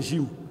apartheid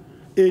regime.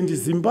 And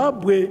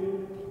Zimbabwe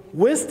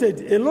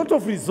wasted a lot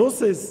of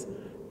resources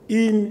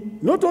in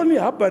not only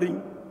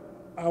harboring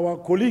our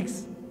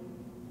colleagues,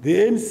 the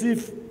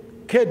ANC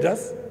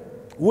cadres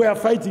who are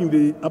fighting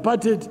the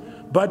apartheid,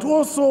 but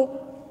also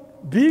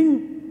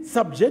being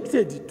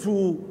subjected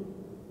to,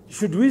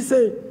 should we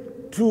say,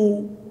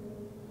 to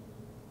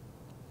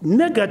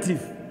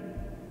negative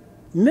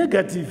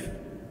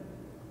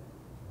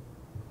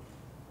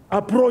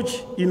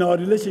approach in our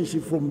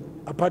relationship from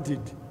apartheid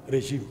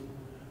regime.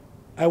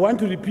 I want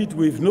to repeat,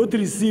 we've not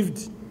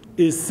received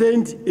a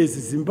cent as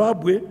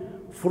Zimbabwe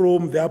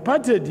from the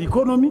apartheid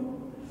economy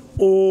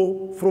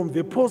or from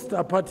the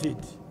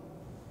post-apartheid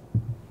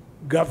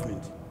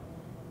government.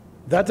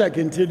 That I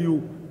can tell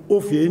you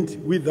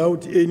offhand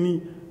without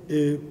any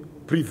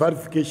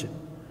pre-verification.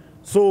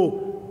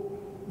 So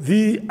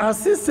the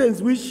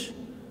assistance which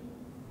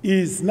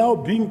is now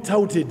being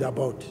touted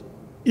about,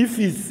 if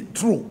it's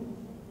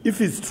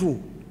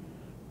true,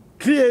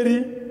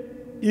 clearly,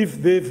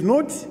 if they've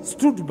not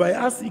stood by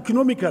us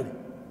economically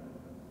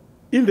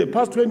in the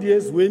past 20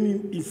 years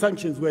when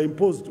sanctions were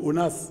imposed on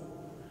us,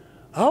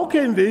 how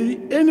can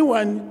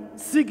anyone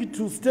seek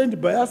to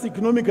stand by us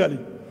economically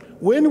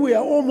when we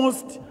are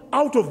almost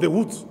out of the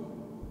woods?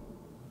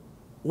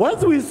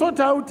 Once we sort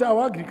out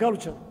our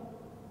agriculture,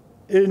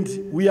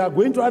 And we are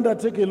going to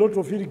undertake a lot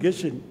of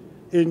irrigation.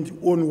 And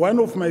on one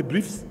of my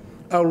briefs,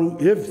 I will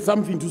have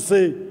something to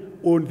say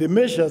on the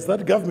measures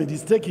that government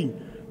is taking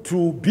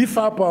to beef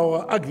up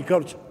our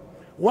agriculture.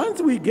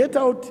 Once we get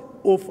out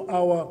of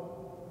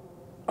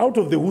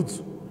the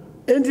woods,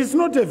 and it's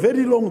not a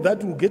very long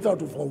that we'll get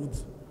out of our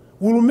woods,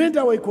 we will mend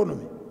our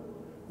economy.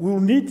 We will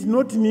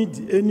not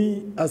need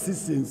any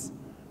assistance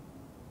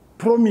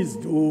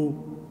promised or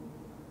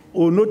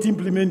not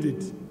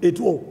implemented at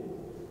all.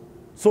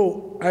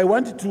 So I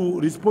want to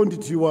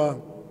respond to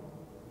your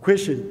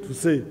question to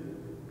say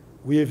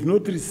we have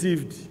not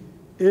received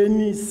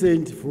any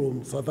cent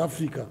from South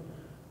Africa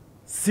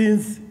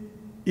since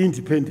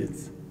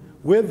independence,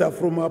 whether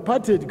from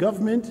apartheid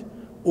government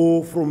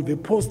or from the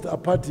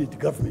post-apartheid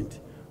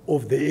government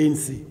of the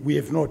ANC. We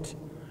have not.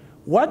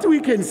 What we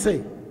can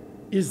say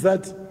is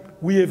that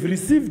we have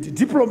received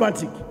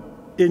diplomatic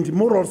and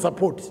moral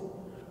support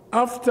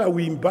after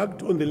we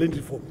embarked on the land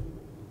reform.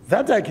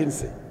 That I can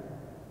say.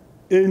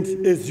 And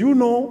as you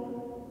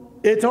know,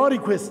 at our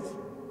request,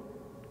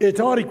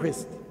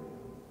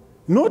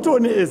 not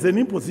only as an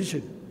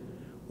imposition,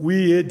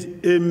 we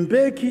had a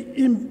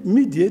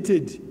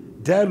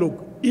mediated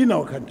dialogue in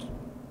our country,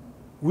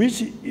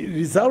 which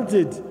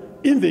resulted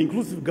in the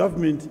inclusive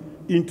government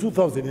in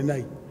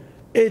 2009.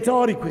 At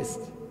our request,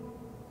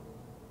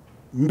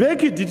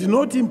 Mbeki did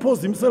not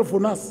impose himself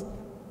on us.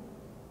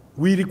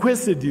 We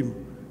requested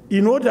him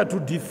in order to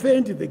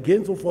defend the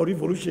gains of our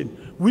revolution,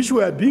 which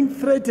were being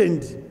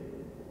threatened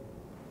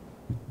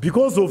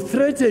because of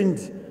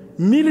threatened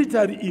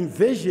military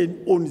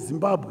invasion on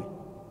Zimbabwe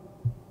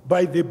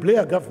by the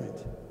Blair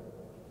government.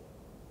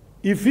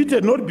 If it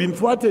had not been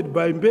thwarted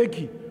by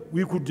Mbeki,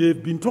 we could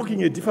have been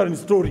talking a different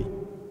story.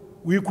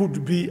 We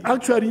could be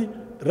actually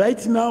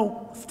right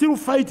now still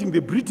fighting the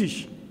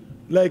British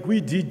like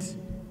we did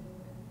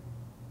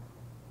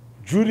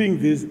during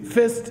the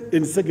first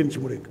and second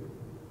Chimurenga.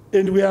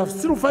 And we are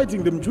still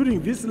fighting them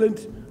during this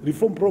land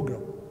reform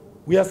program.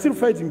 We are still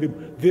fighting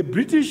them. The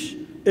British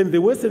and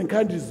the Western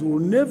countries will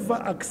never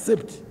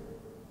accept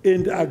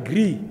and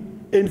agree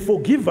and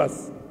forgive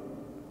us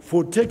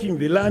for taking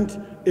the land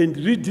and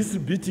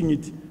redistributing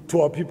it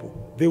to our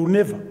people. They will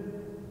never.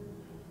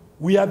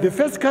 We are the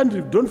first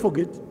country, don't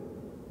forget,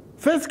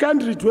 first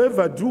country to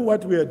ever do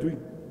what we are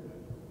doing,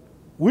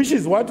 which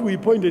is what we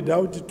pointed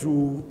out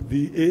to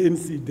the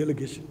ANC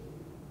delegation.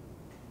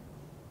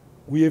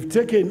 We have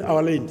taken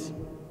our land.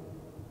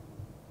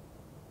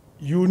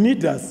 You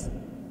need us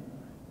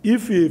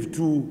if you have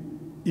to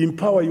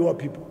empower your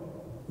people.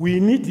 We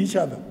need each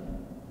other.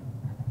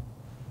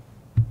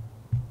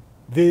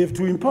 They have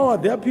to empower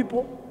their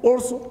people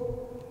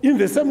also in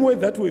the same way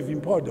that we've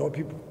empowered our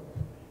people.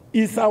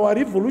 It's our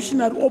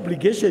revolutionary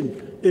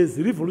obligation as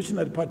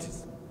revolutionary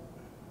parties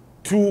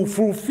to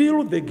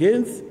fulfill the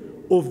gains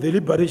of the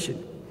liberation,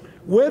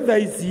 whether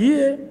it's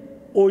here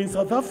or in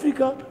South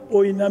Africa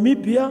or in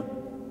Namibia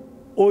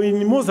or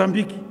in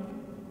Mozambique.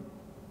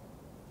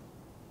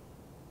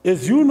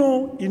 As you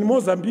know, in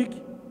Mozambique,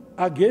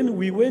 again,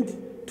 we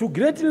went to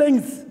great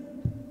lengths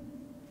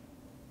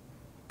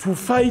to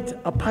fight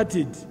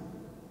apartheid,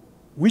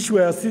 which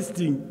were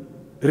assisting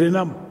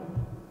Renamo,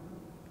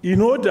 in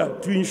order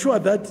to ensure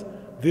that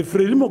the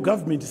Frelimo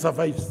government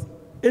survives.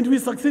 And we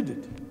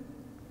succeeded.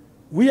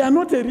 We are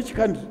not a rich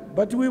country,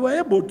 but we were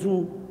able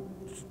to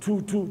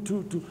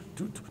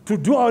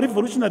do our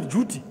revolutionary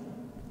duty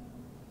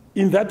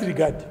in that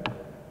regard.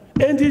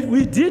 And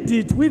we did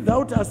it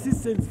without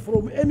assistance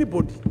from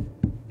anybody,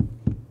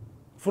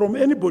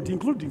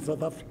 including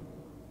South Africa.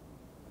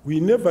 We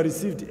never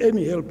received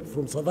any help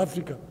from South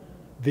Africa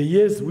the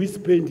years we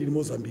spent in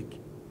Mozambique.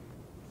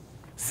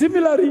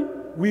 Similarly,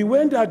 we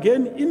went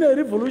again in a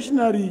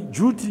revolutionary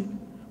duty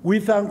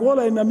with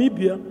Angola and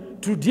Namibia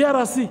to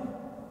DRC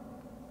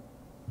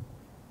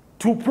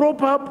to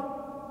prop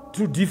up,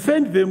 to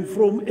defend them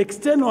from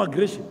external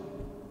aggression.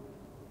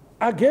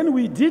 Again,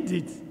 we did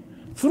it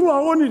through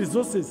our own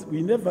resources.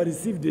 We never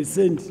received a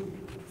cent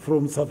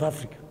from South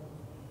Africa.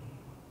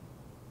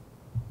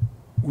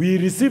 We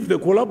received the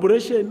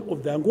collaboration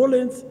of the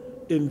Angolans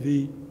and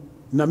the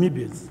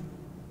Namibians.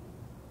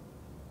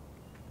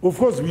 Of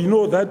course, we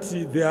know that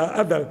there are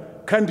other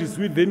countries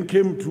which then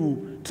came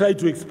to try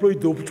to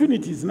exploit the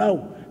opportunities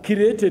now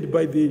created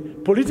by the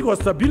political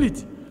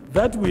stability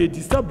that we had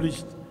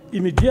established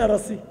in the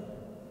DRC.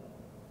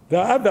 There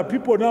are other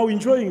people now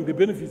enjoying the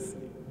benefits.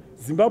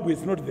 Zimbabwe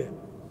is not there.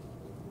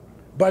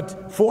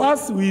 But for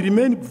us, we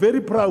remain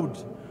very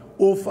proud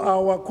of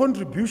our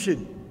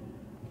contribution,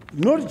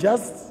 not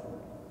just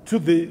to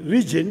the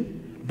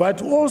region,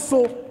 but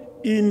also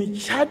in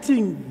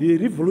charting the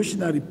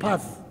revolutionary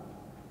path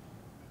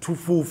to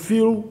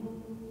fulfill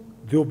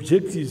the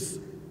objectives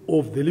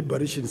of the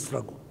liberation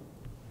struggle.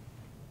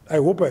 I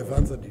hope I've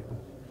answered you.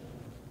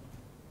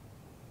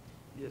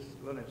 Yes,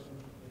 Lawrence.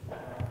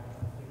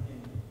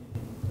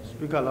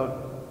 Speak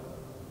aloud.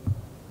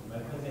 My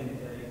question is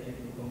directed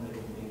to Comrade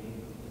Mbeki,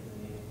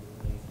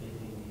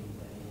 explaining the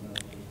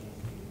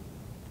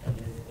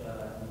just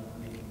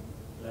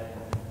on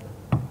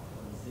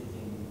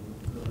setting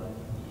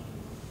diplomatic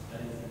issues.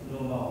 That is,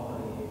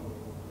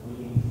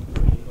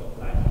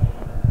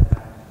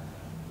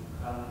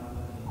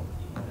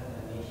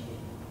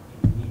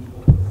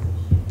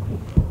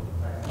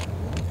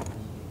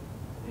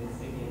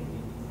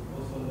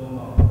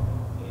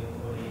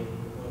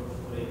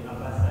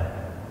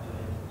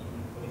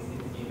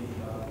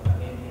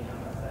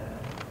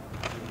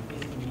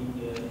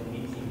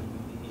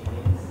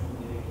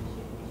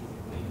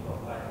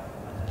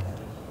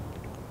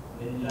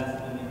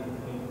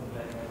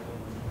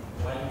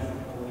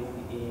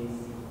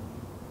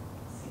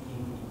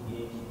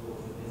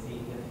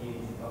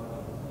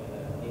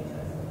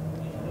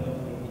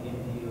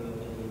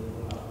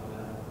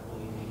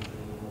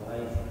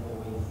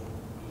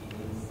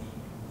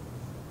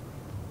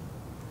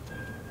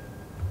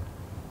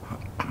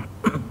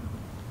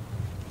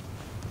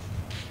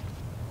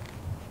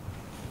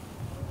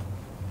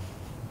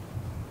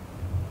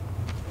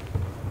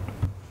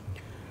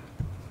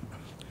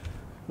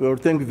 Well,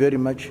 thank you very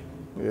much,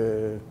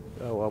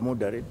 our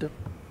moderator,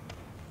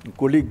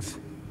 colleagues.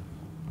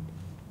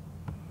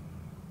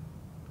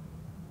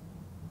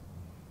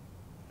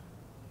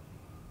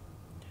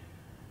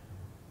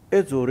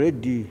 As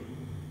already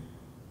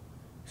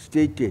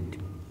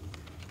stated,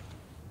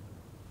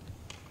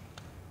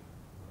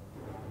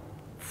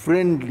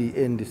 friendly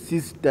and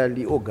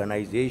sisterly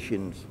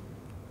organizations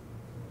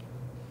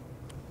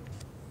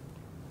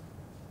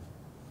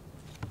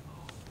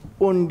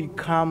only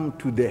come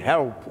to the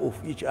help of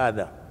each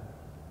other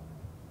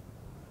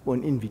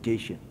on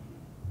invitation.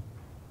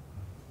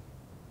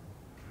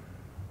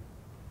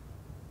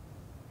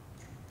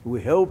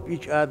 We help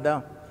each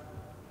other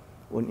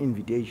on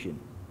invitation.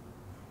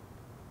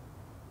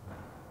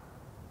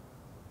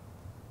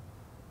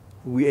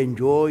 We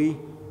enjoy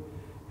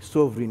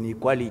sovereign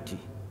equality,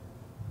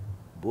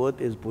 both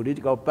as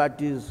political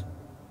parties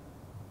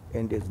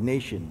and as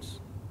nations.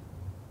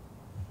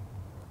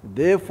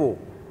 Therefore,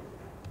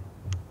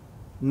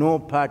 no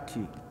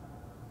party,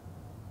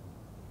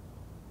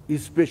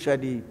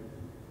 especially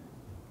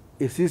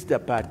a sister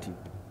party,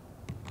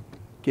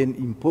 can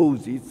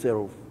impose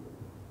itself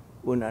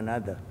on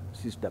another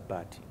sister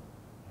party.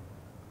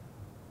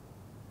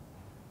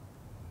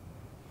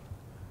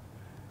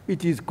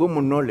 It is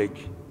common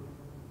knowledge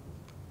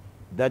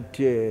that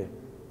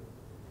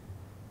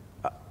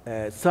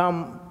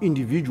some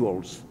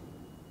individuals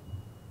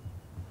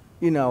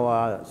in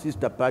our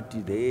sister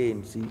party, the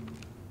ANC,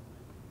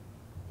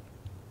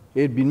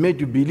 had been made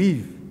to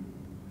believe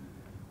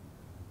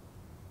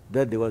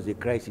that there was a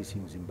crisis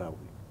in Zimbabwe.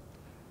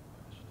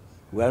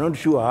 We are not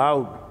sure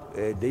how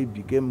they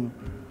became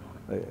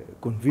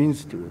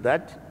convinced of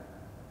that,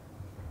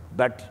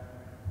 but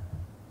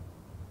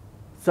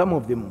some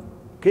of them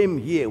came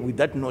here with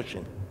that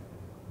notion.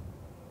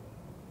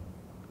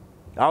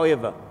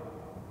 However,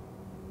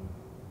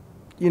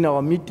 in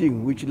our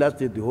meeting, which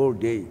lasted the whole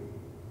day,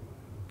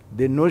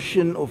 the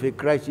notion of a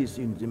crisis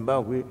in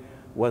Zimbabwe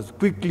was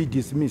quickly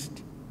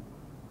dismissed.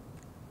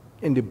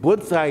 And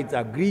both sides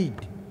agreed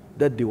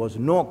that there was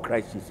no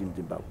crisis in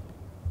Zimbabwe.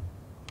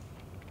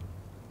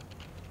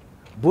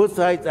 Both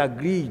sides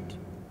agreed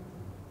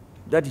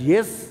that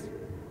yes,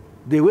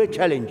 there were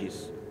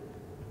challenges,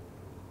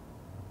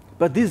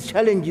 but these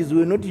challenges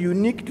were not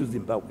unique to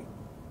Zimbabwe.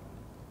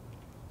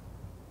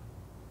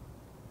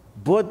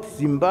 Both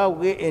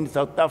Zimbabwe and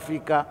South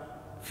Africa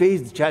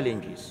faced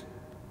challenges.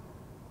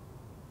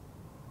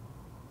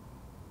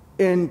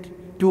 And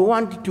to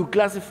want to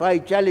classify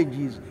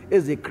challenges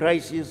as a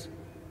crisis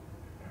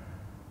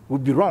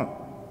would be wrong.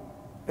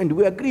 And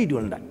we agreed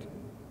on that.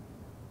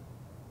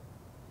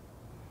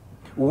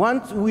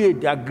 Once we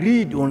had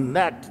agreed on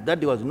that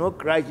there was no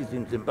crisis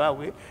in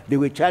Zimbabwe, there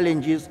were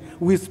challenges,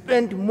 we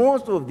spent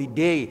most of the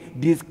day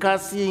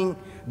discussing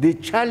the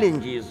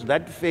challenges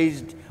that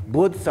faced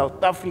both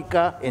South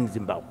Africa and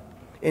Zimbabwe,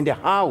 and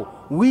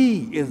how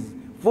we as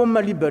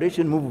former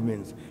liberation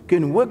movements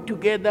can work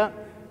together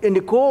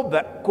and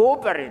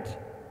cooperate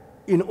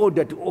in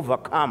order to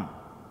overcome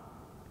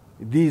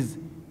these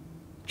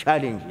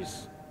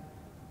challenges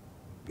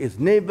as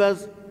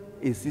neighbors,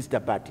 as sister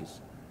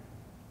parties.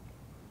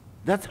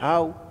 That's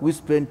how we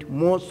spent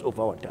most of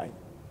our time.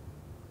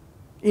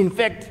 In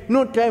fact,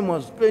 no time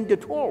was spent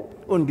at all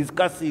on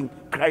discussing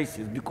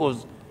crisis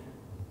because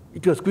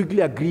it was quickly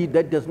agreed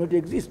that does not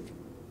exist.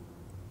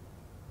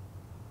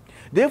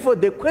 Therefore,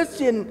 the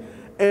question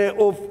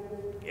of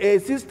a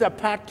sister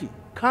party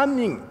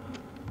coming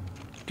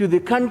to the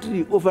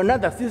country of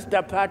another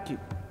sister party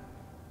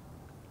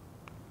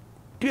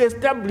to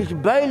establish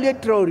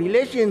bilateral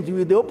relations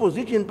with the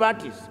opposition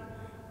parties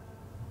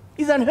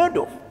is unheard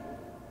of.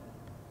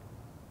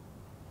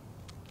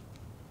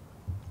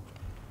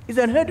 It's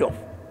unheard of.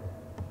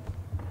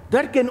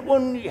 That can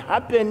only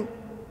happen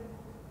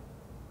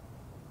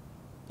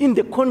in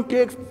the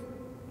context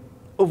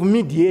of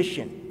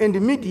mediation,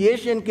 and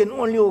mediation can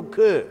only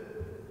occur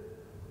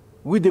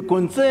with the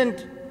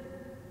consent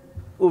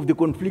of the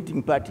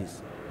conflicting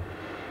parties.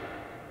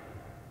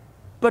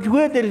 But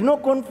where there is no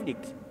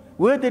conflict,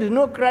 where there is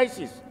no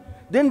crisis,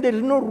 then there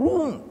is no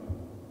room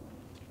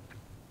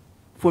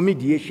for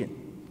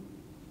mediation.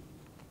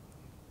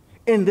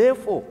 And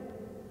therefore,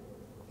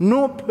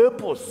 no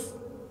purpose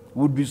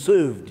would be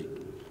served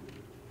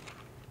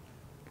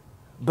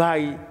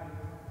by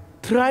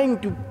trying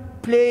to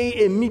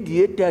play a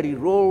mediatory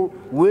role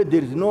where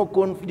there is no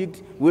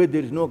conflict, where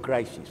there is no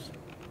crisis.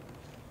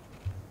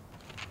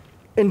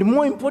 And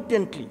more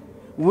importantly,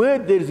 where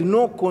there is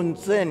no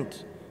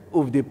consent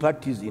of the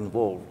parties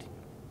involved.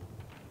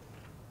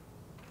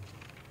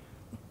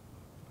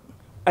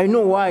 I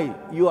know why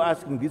you are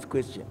asking this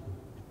question.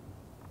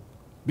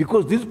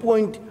 Because this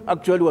point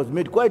actually was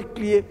made quite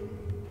clear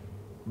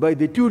by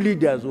the two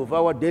leaders of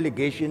our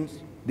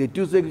delegations, the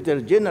two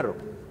Secretaries General,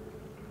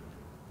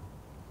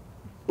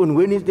 on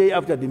Wednesday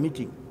after the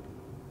meeting.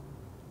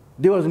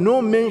 There was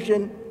no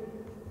mention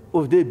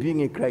of there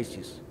being a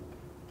crisis.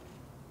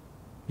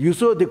 You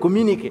saw the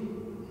communique.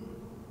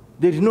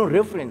 There is no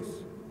reference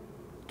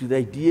to the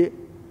idea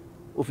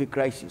of a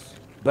crisis,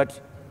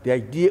 but the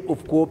idea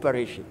of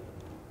cooperation.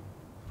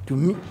 to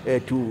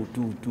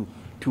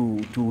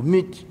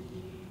meet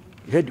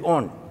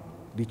head-on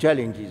the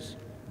challenges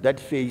that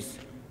face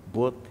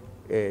both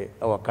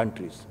our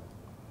countries.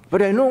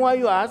 But I know why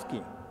you are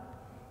asking.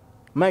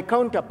 My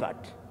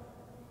counterpart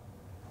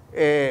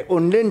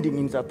on lending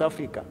in South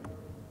Africa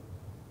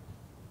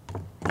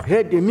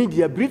had a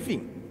media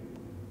briefing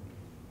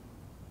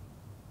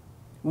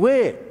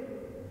where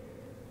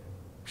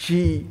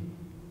she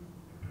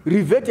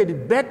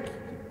reverted back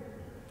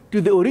to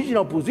the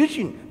original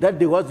position that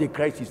there was a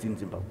crisis in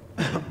Zimbabwe.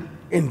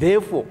 And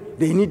therefore,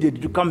 they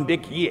needed to come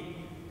back here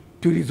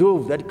to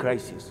resolve that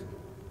crisis.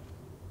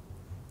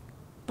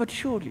 But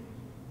surely,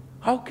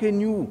 how can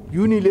you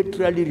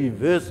unilaterally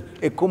reverse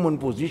a common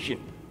position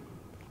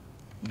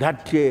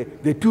that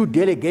the two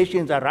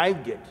delegations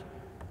arrived at?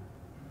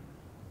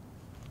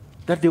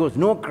 That there was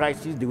no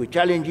crisis, there were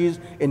challenges,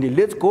 and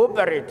let's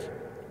cooperate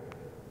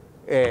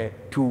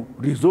to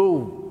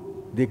resolve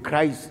the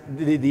crisis,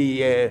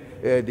 the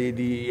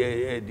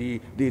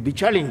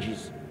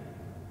challenges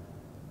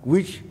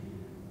which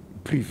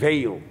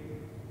prevail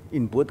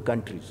in both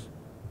countries.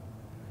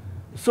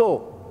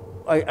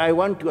 So I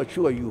want to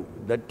assure you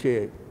that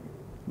it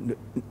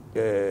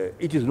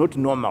is not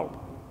normal,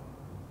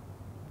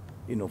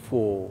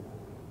 for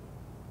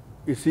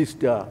a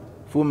sister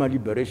former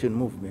liberation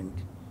movement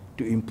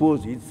to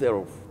impose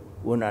itself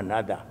on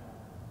another.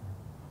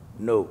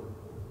 No.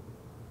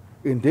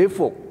 And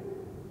therefore,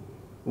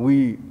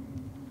 we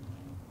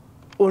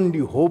only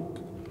hope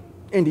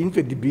and in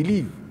fact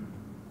believe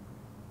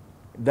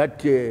that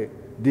the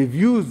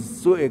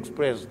views so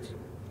expressed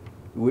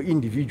were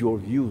individual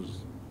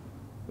views,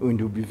 and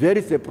we'll be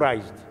very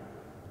surprised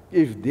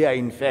if they are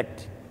in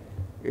fact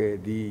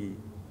the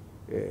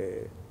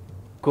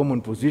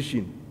common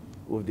position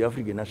of the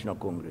African National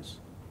Congress.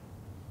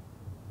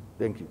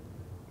 Thank you.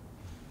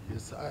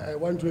 Yes, I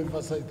want to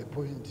emphasize the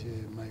point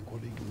my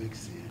colleague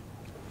makes here.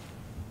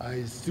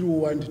 I still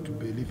want to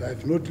believe,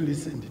 I've not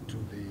listened to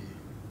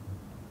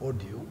the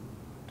audio,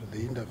 to the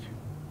interview,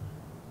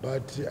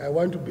 but I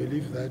want to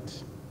believe that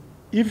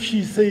if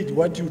she said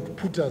what you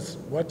put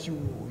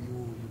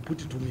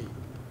it to me,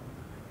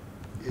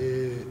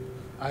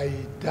 I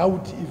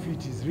doubt if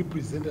it is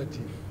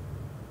representative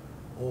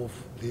of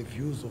the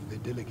views of the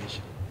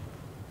delegation.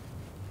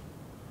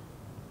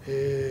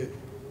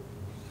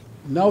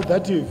 Now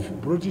that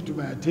you've brought it to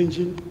my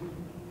attention,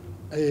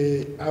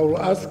 I will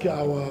ask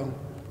our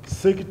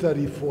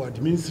Secretary for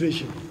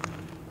Administration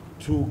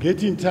to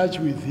get in touch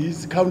with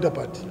his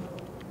counterpart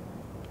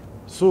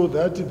so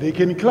that they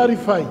can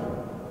clarify,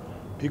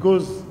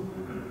 because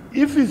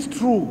if it's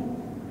true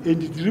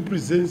and it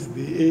represents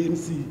the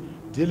ANC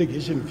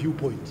delegation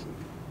viewpoint,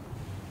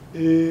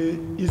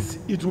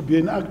 it will be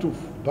an act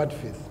of bad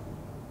faith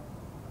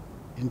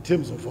in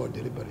terms of our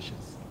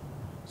deliberations.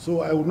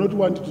 So I would not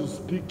want to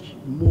speak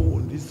more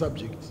on this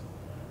subject.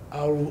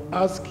 I will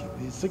ask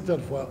the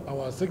Secretary for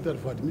our Secretary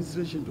for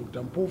Administration,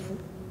 Dr. Mpofu,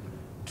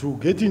 to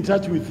get in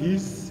touch with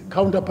his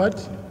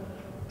counterpart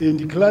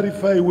and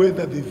clarify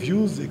whether the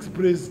views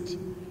expressed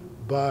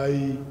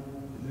by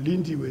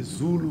Lindiwe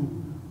Zulu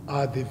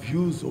are the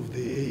views of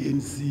the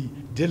ANC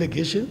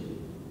delegation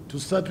to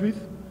start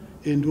with,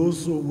 and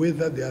also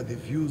whether they are the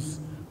views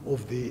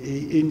of the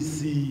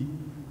ANC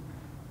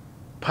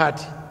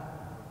party.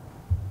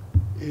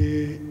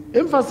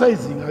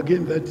 Emphasizing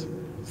again that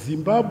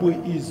Zimbabwe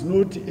is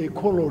not a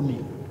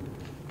colony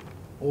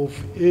of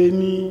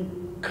any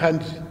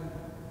country.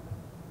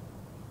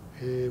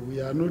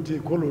 We are not a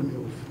colony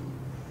of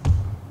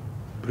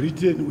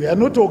Britain. We are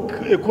not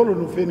a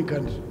colony of any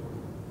country.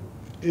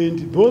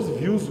 And those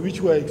views which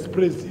were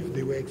expressed, if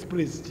they were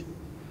expressed,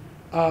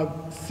 are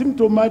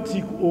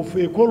symptomatic of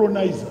a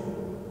colonizer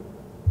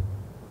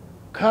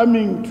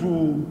coming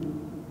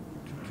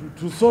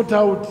to sort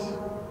out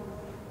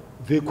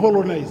the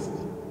colonized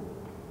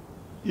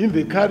in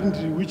the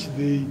country which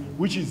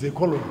is a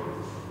colony.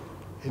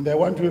 And I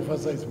want to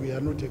emphasize, we are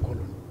not a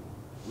colony.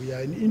 We are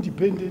an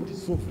independent,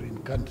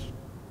 sovereign country.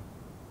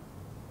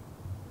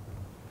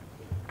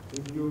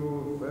 Thank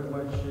you very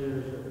much.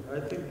 I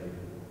think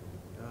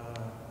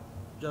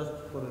just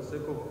for the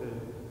sake of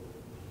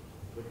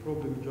the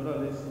problem,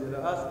 journalists they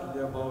are asked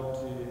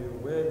about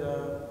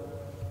whether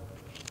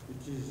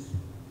it is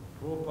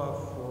proper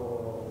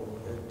for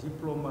a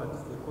diplomat,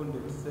 the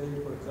conduct, say,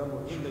 for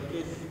example, in the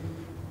case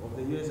of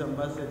the U.S.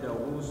 ambassador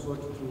who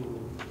sought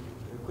to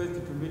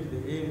request to meet the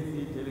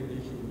ANC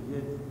delegation,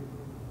 yet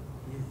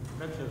his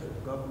structures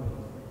of government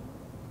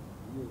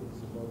here in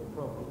Zimbabwe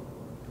probably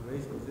to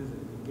raise concerns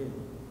again.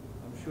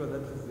 I'm sure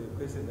that is a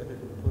question that has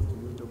been posed to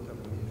you, Dr.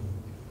 Mpofu.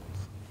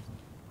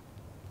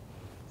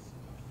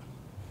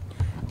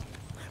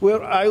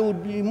 Well, I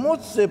would be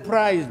most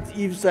surprised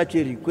if such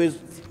a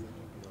request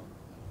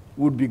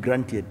would be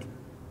granted,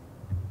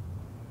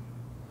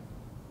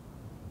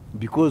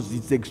 because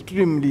it's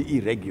extremely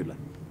irregular.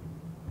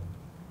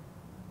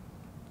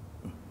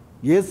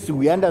 Yes,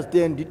 we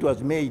understand it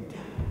was made,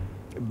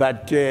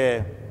 but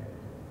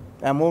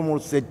I'm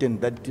almost certain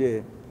that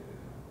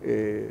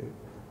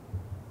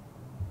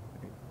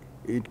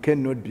it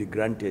cannot be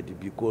granted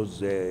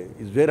because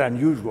it's very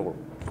unusual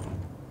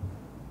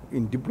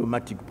in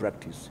diplomatic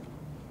practice.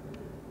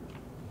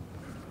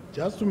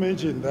 Just to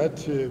mention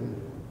that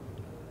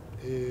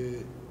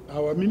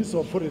our Minister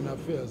of Foreign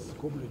Affairs,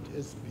 Comrade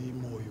S.B.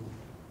 Moyo,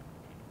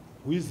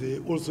 who is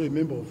also a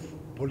member of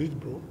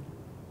Politburo,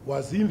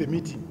 was in the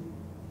meeting,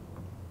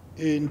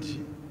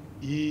 and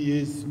he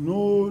has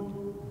no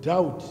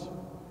doubt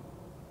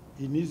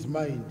in his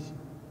mind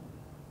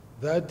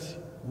that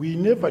we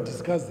never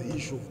discussed the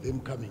issue of them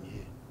coming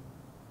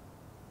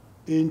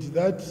here, and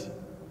that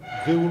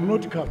they will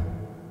not come.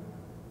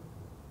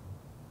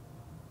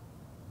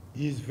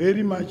 He is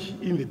very much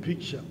in the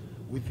picture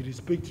with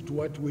respect to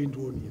what went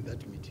on in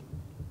that meeting.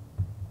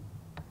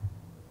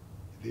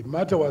 The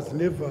matter was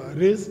never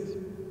raised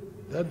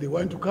that they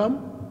want to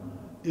come,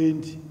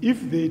 and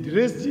if they'd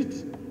raised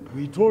it,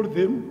 we told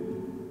them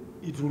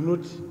it will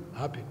not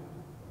happen.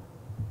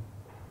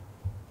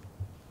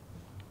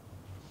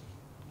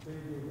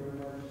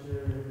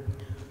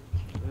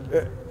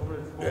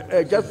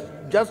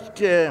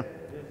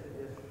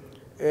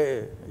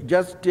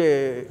 Just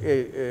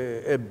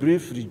a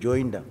brief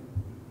rejoinder.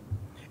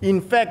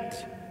 In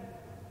fact,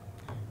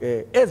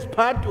 as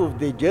part of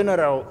the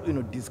general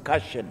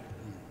discussion,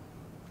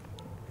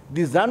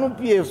 the Zanu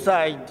PF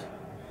side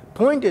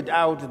pointed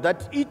out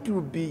that it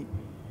would be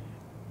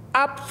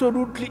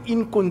absolutely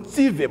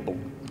inconceivable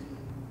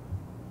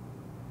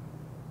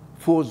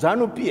for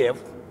Zanu PF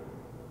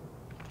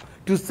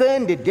to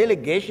send a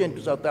delegation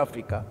to South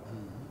Africa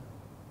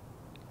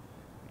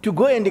to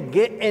go and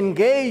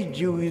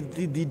engage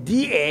with the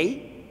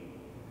DA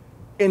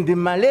and the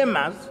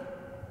Malemas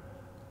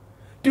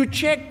to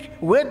check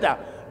whether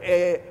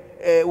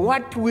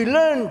what we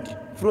learned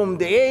from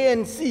the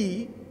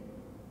ANC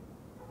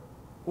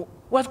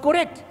was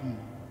correct.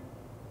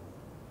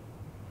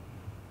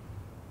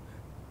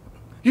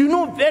 You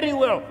know very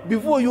well,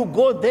 before you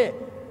go there,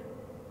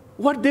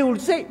 what they will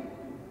say.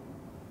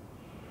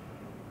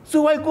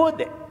 So why go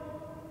there?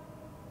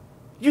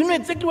 You know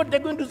exactly what they're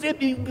going to say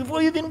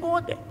before you even go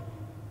there.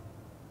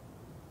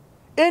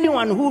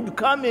 Anyone who would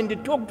come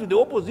and talk to the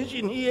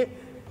opposition here,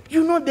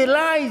 you know the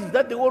lies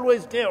that they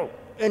always tell,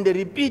 and they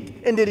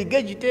repeat, and they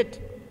regurgitate.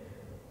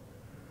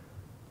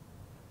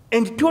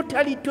 And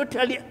totally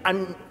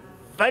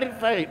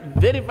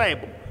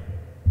unverifiable.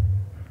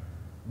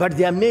 But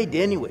they are made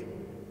anyway.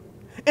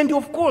 And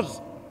of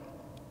course,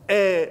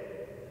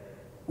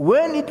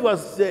 when it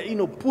was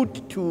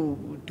put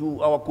to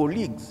our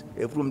colleagues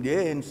from the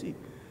ANC,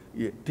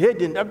 they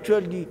hadn't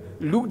actually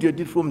looked at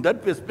it from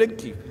that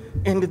perspective,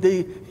 and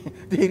they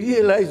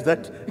realized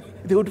that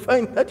they would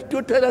find that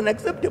totally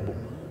unacceptable.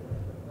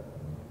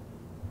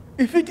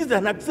 If it is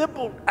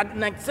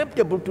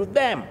unacceptable to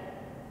them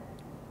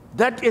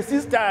that a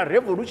sister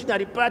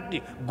revolutionary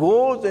party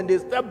goes and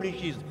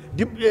establishes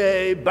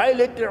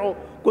bilateral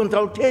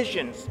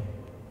consultations,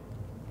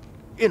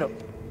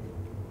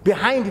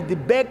 behind the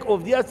back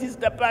of their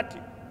sister party,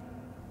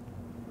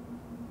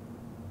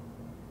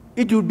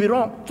 it would be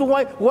wrong. So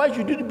why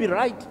should it be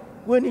right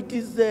when it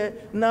is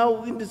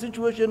now in the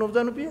situation of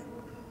Zanu-PF?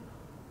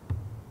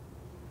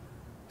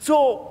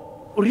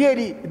 So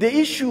really, the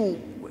issue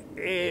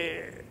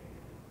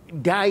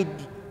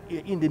died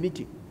in the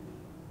meeting.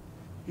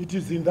 It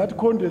is in that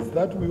context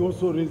that we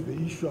also raised the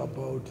issue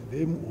about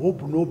them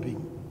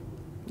hobnobbing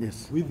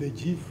with the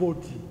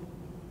G40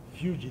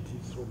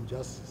 fugitives from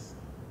justice.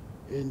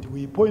 And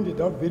we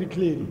pointed out very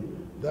clearly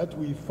that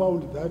we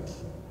found that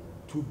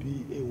to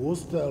be a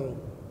hostile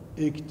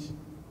act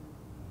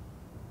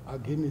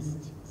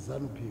against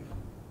Zanu-PF.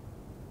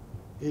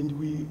 And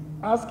we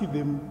asked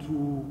them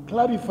to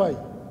clarify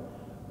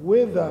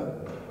whether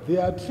they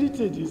are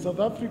treated in South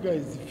Africa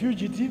as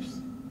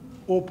fugitives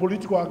or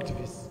political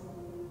activists.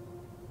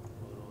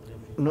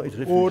 No, it's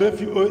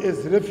refugees. Or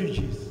as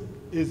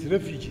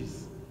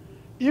refugees.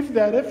 If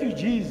they are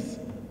refugees,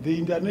 the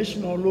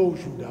international law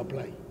should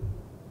apply.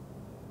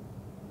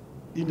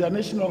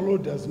 International law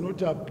does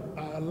not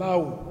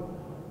allow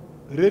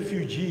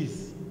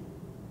refugees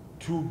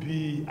to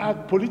be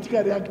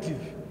politically active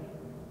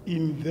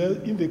in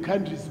the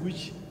countries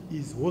which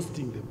is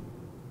hosting them.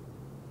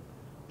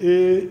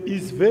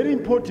 It's very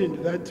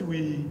important that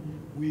we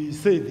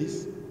say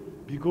this,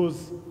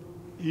 because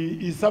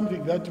it's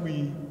something that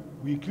we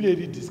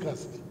clearly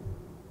discussed.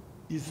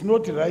 It's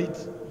not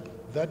right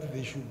that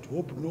they should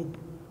hobnob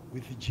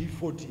with the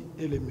G40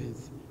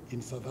 elements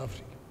in South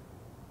Africa.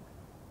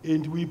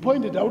 And we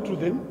pointed out to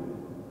them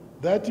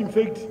that, in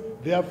fact,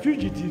 they are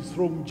fugitives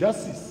from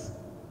justice.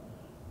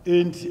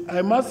 And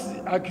I must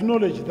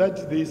acknowledge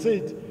that they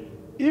said,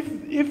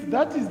 if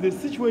that is the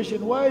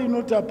situation, why are you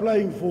not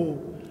applying for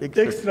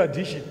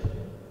extradition?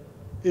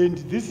 And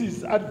this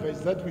is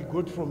advice that we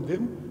got from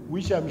them,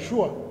 which I'm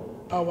sure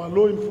our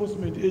law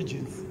enforcement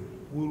agents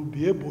will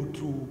be able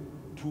to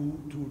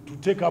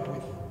take up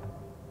with.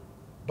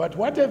 But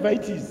whatever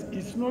it is,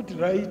 it's not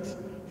right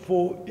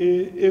for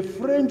a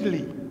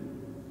friendly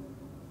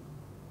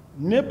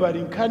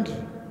neighboring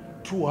country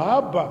to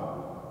harbor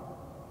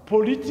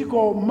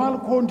political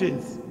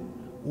malcontents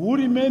who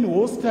remain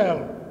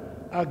hostile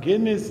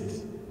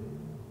against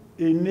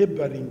a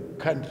neighboring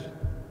country,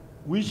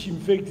 which in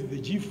fact the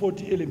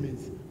G40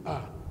 elements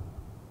are.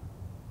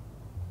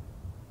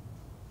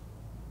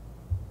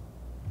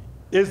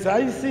 As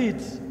I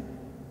said,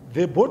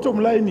 the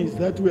bottom line is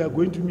that we are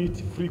going to meet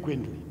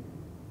frequently.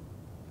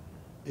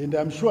 And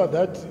I'm sure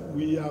that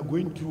we are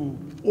going to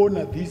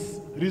honor this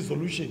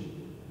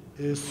resolution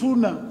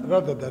sooner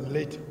rather than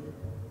later.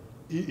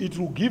 It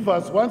will give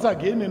us once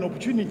again an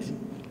opportunity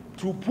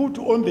to put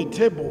on the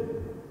table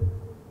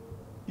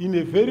in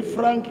a very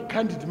frank,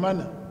 candid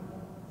manner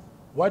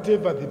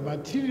whatever the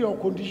material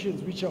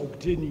conditions which are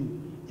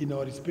obtaining in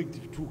our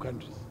respective two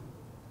countries.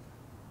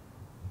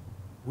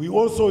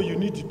 You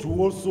need to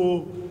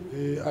also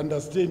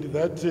understand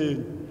that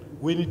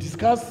when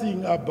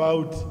discussing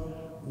about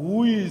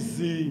who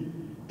is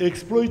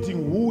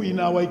exploiting who in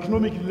our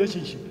economic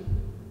relationship,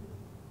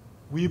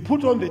 we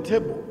put on the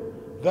table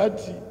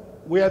that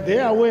we are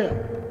there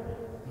aware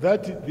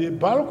that the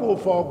bulk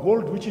of our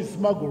gold which is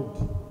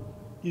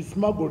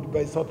smuggled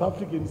by South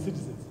African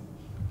citizens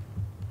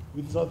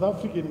with South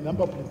African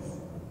number plates.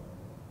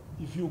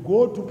 If you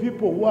go to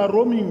people who are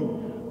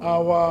roaming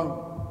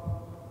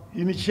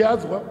in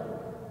Chiazwa,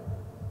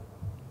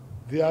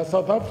 they are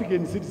South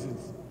African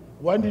citizens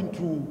wanting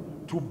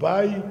to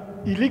buy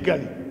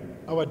illegally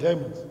our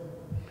diamonds.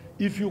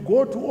 If you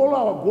go to all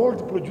our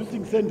gold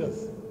producing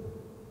centers,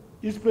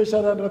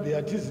 especially under the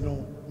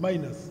artisanal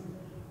miners,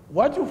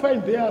 what you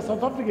find there are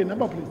South African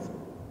number plates.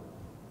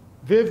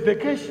 They have the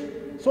cash,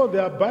 so they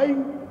are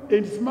buying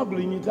and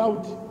smuggling it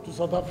out to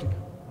South Africa.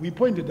 We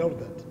pointed out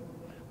that.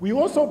 We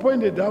also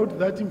pointed out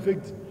that, in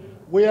fact,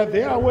 we are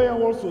there aware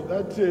also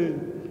that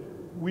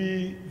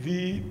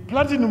the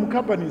platinum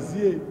companies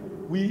here,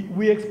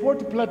 we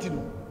export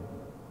platinum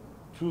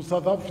to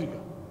South Africa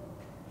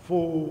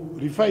for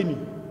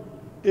refining.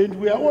 And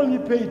we are only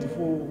paid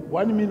for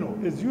 1 mineral.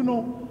 As you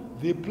know,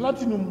 the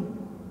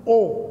platinum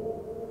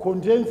ore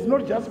contains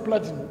not just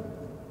platinum,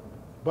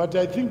 but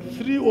I think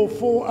 3 or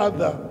 4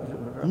 other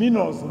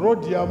minerals,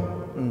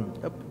 rhodium,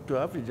 Up to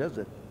half just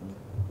that.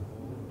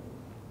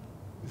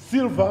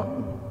 silver,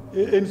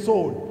 and so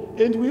on.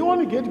 And we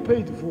only get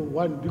paid for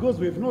 1 because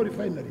we have no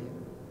refinery.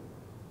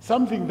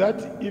 Something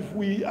that if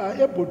we are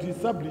able to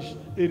establish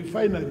a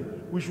refinery,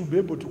 we should be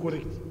able to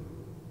correct.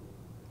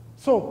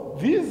 So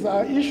these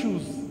are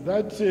issues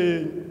that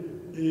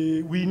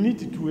we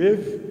need to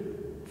have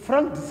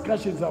frank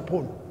discussions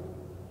upon,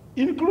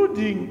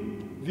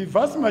 including the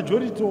vast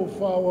majority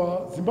of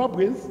our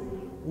Zimbabweans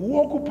who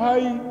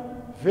occupy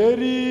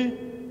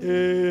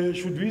very,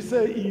 should we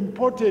say,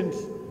 important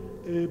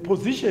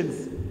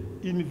positions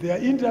in their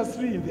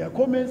industry, in their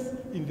commerce,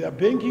 in their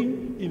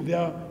banking, in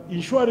their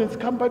insurance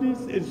companies,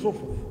 and so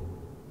forth,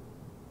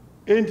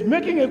 and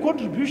making a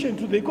contribution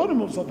to the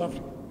economy of South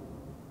Africa.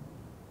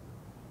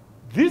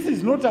 This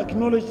is not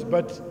acknowledged,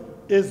 but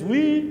as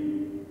we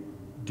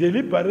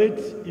deliberate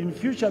in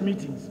future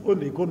meetings on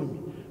the economy,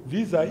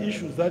 these are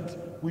issues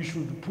that we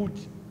should put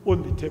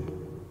on the table.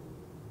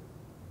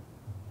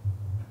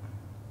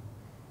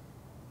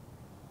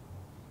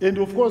 And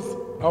of course,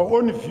 our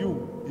own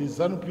view is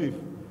Zanu,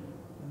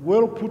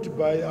 well put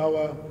by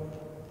our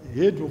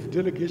head of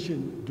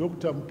delegation,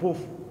 Dr.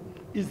 Mpofu,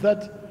 is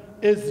that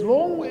as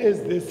long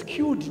as the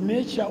skewed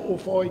nature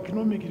of our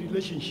economic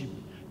relationship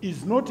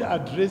is not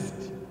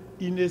addressed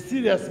in a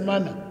serious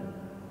manner,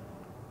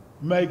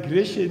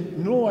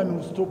 migration, no one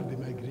will stop the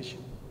migration.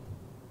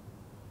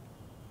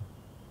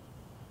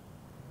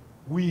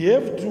 We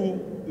have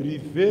to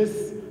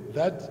reverse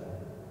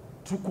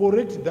that, to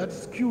correct that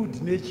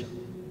skewed nature,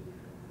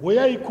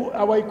 where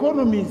our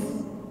economies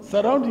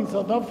surrounding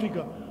South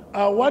Africa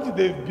are what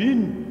they've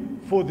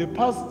been for the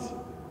past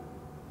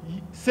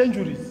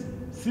centuries,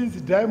 since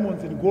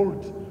diamonds and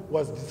gold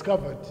was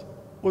discovered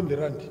on the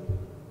land.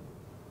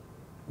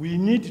 We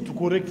need to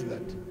correct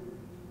that.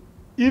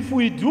 If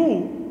we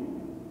do,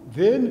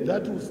 then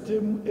that will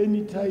stem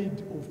any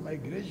tide of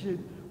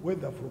migration,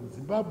 whether from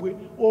Zimbabwe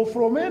or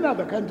from any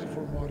other country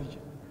from our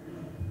region.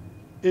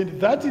 And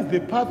that is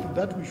the path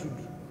that we should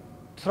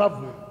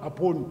travel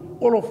upon,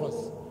 all of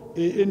us,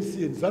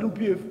 ANC and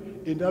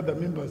Zanu and other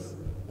members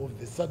of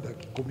the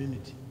SADC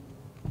community.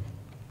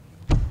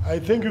 I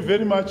thank you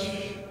very much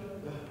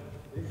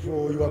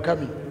for your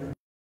coming.